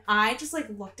you? And I just like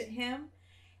looked at him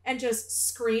and just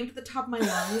screamed at the top of my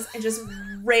lungs and just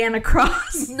ran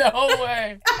across. No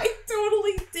way. I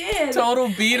totally did. Total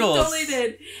Beatles. I totally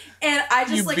did. And I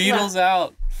just Beatles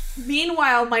out.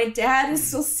 Meanwhile, my dad is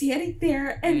still standing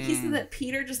there and he said that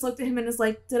Peter just looked at him and is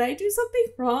like, did I do something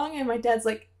wrong? And my dad's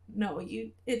like, no,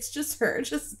 it's just her.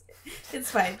 It's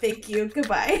fine. Thank you.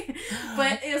 Goodbye.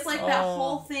 But it was like that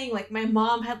whole thing. Like my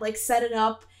mom had like set it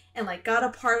up and like got a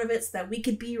part of it so that we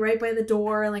could be right by the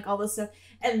door and like all this stuff.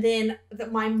 And then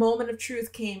my moment of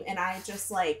truth came and I just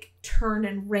like turned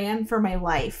and ran for my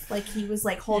life. Like he was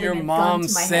like holding a gun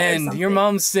to my head or something. Your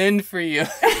mom sinned for you.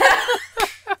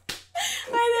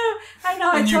 I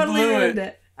know. I totally ruined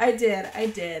it. I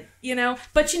did. You know?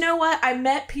 But you know what? I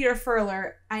met Peter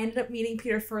Furler. I ended up meeting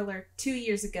Peter Furler 2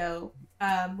 years ago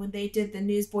when they did the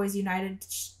Newsboys United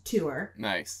tour.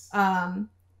 Nice.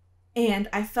 And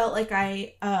I felt like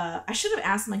I should have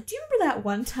asked him, like, do you remember that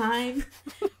one time?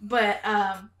 But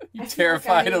you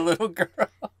terrified a little girl.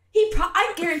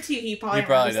 I guarantee you he probably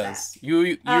does. That.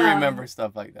 You remember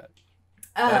stuff like that.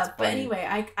 But anyway,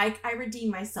 I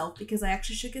redeemed myself because I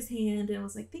actually shook his hand and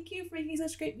was like, thank you for making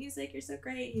such great music. You're so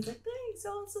great. And he's like, thanks.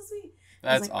 Oh, so sweet.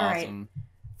 That's like, awesome.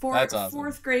 All right.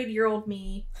 Fourth grade year old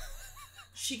me,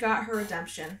 she got her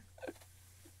redemption.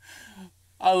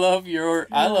 I love your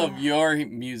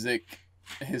music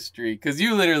history because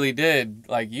you literally did,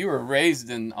 like, you were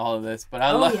raised in all of this. But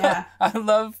I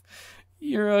love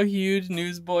you're a huge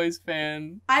Newsboys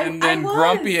fan and then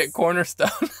grumpy at Cornerstone.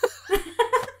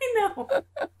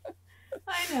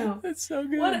 I know. That's so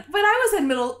good. But I was in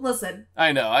middle. Listen.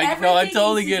 I know. I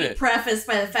totally get it. Prefaced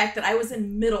by the fact that I was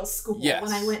in middle school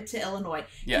when I went to Illinois.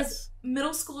 Yes.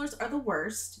 Middle schoolers are the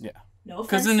worst. Yeah. No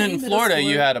offense. Because in Florida,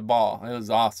 you had a ball. It was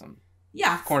awesome.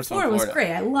 Yeah, Florida was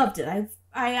great. I loved it.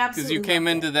 I absolutely. Because you came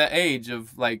into the age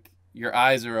of like your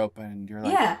eyes are open. You're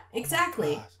like, yeah,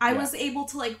 exactly. I was able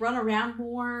to like run around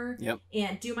more. Yep.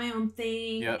 And do my own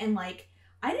thing. Yep. And like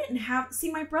I didn't have.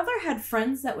 See, my brother had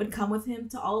friends that would come with him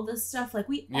to all of this stuff. Like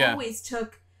we always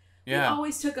took. We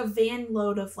always took a van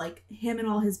load of like him and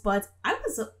all his buds. I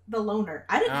was the loner.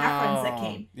 I didn't have friends that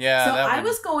came. Yeah. So I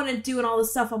was going and doing all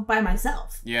this stuff by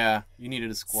myself. Yeah, you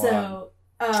needed a squad. So,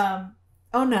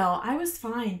 oh no, I was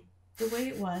fine the way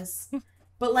it was.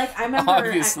 But like I remember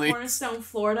at Cornerstone,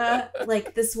 Florida,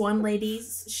 like this one lady,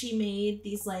 she made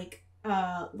these like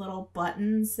little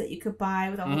buttons that you could buy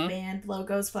with all the band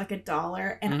logos for like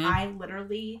 $1. And I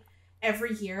literally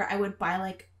every year I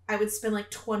would spend like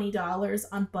 $20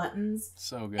 on buttons.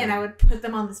 So good. And I would put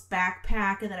them on this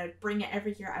backpack and then I would bring it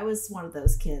every year. I was one of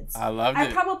those kids. I loved it.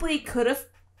 I probably could have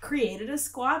created a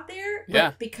squad there,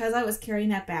 but because I was carrying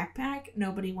that backpack,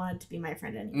 nobody wanted to be my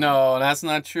friend anymore. No, that's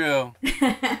not true.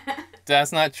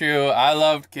 That's not true. I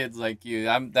loved kids like you.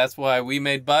 That's why we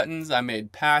made buttons. I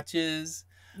made patches.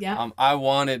 Yeah. I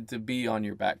wanted to be on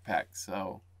your backpack,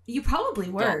 so. You probably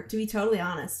were, to be totally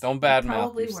honest. Don't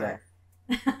badmouth yourself.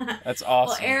 That's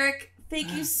awesome. Well, Eric,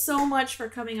 thank you so much for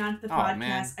coming on to the podcast.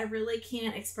 Man. I really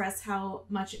can't express how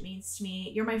much it means to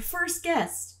me. You're my first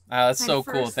guest. That's so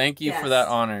cool. Thank you for that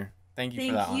honor. Thank you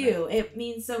for that honor. Thank you. It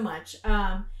means so much.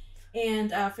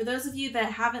 And for those of you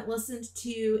that haven't listened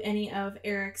to any of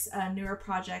Eric's newer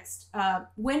projects,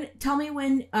 tell me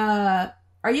when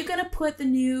are you going to put the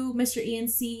new Mr.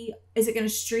 ENC, is it going to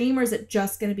stream or is it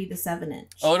just going to be the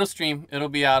 7-inch? Oh, it'll stream. It'll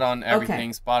be out on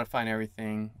everything, Spotify and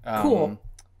everything. Cool.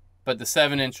 But the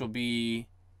 7-inch will be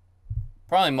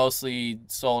probably mostly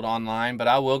sold online, but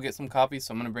I will get some copies,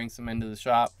 so I'm going to bring some into the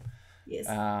shop. Yes.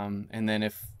 And then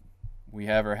if we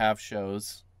ever have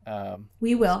shows...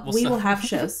 we will have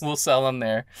shows. We'll sell them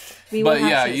there. But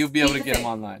yeah, shows. You'll be able to get them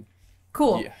online.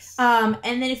 Cool. Yes. And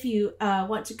then if you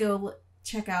want to go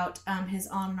check out his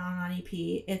On and On EP,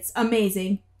 it's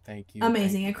amazing. Thank you.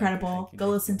 Amazing, incredible. Go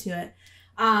listen to it.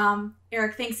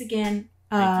 Eric, thanks again.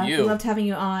 Thank you. We loved having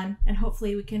you on, and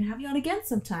hopefully we can have you on again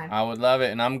sometime. I would love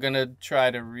it, and I'm gonna try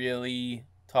to really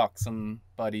talk some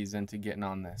buddies into getting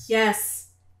on this. Yes.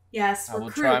 I will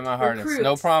try my hardest.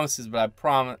 No promises, but I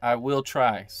promise I will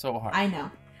try so hard. I know.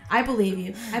 I believe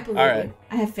you. I believe you.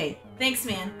 I have faith. Thanks,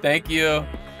 man. Thank you.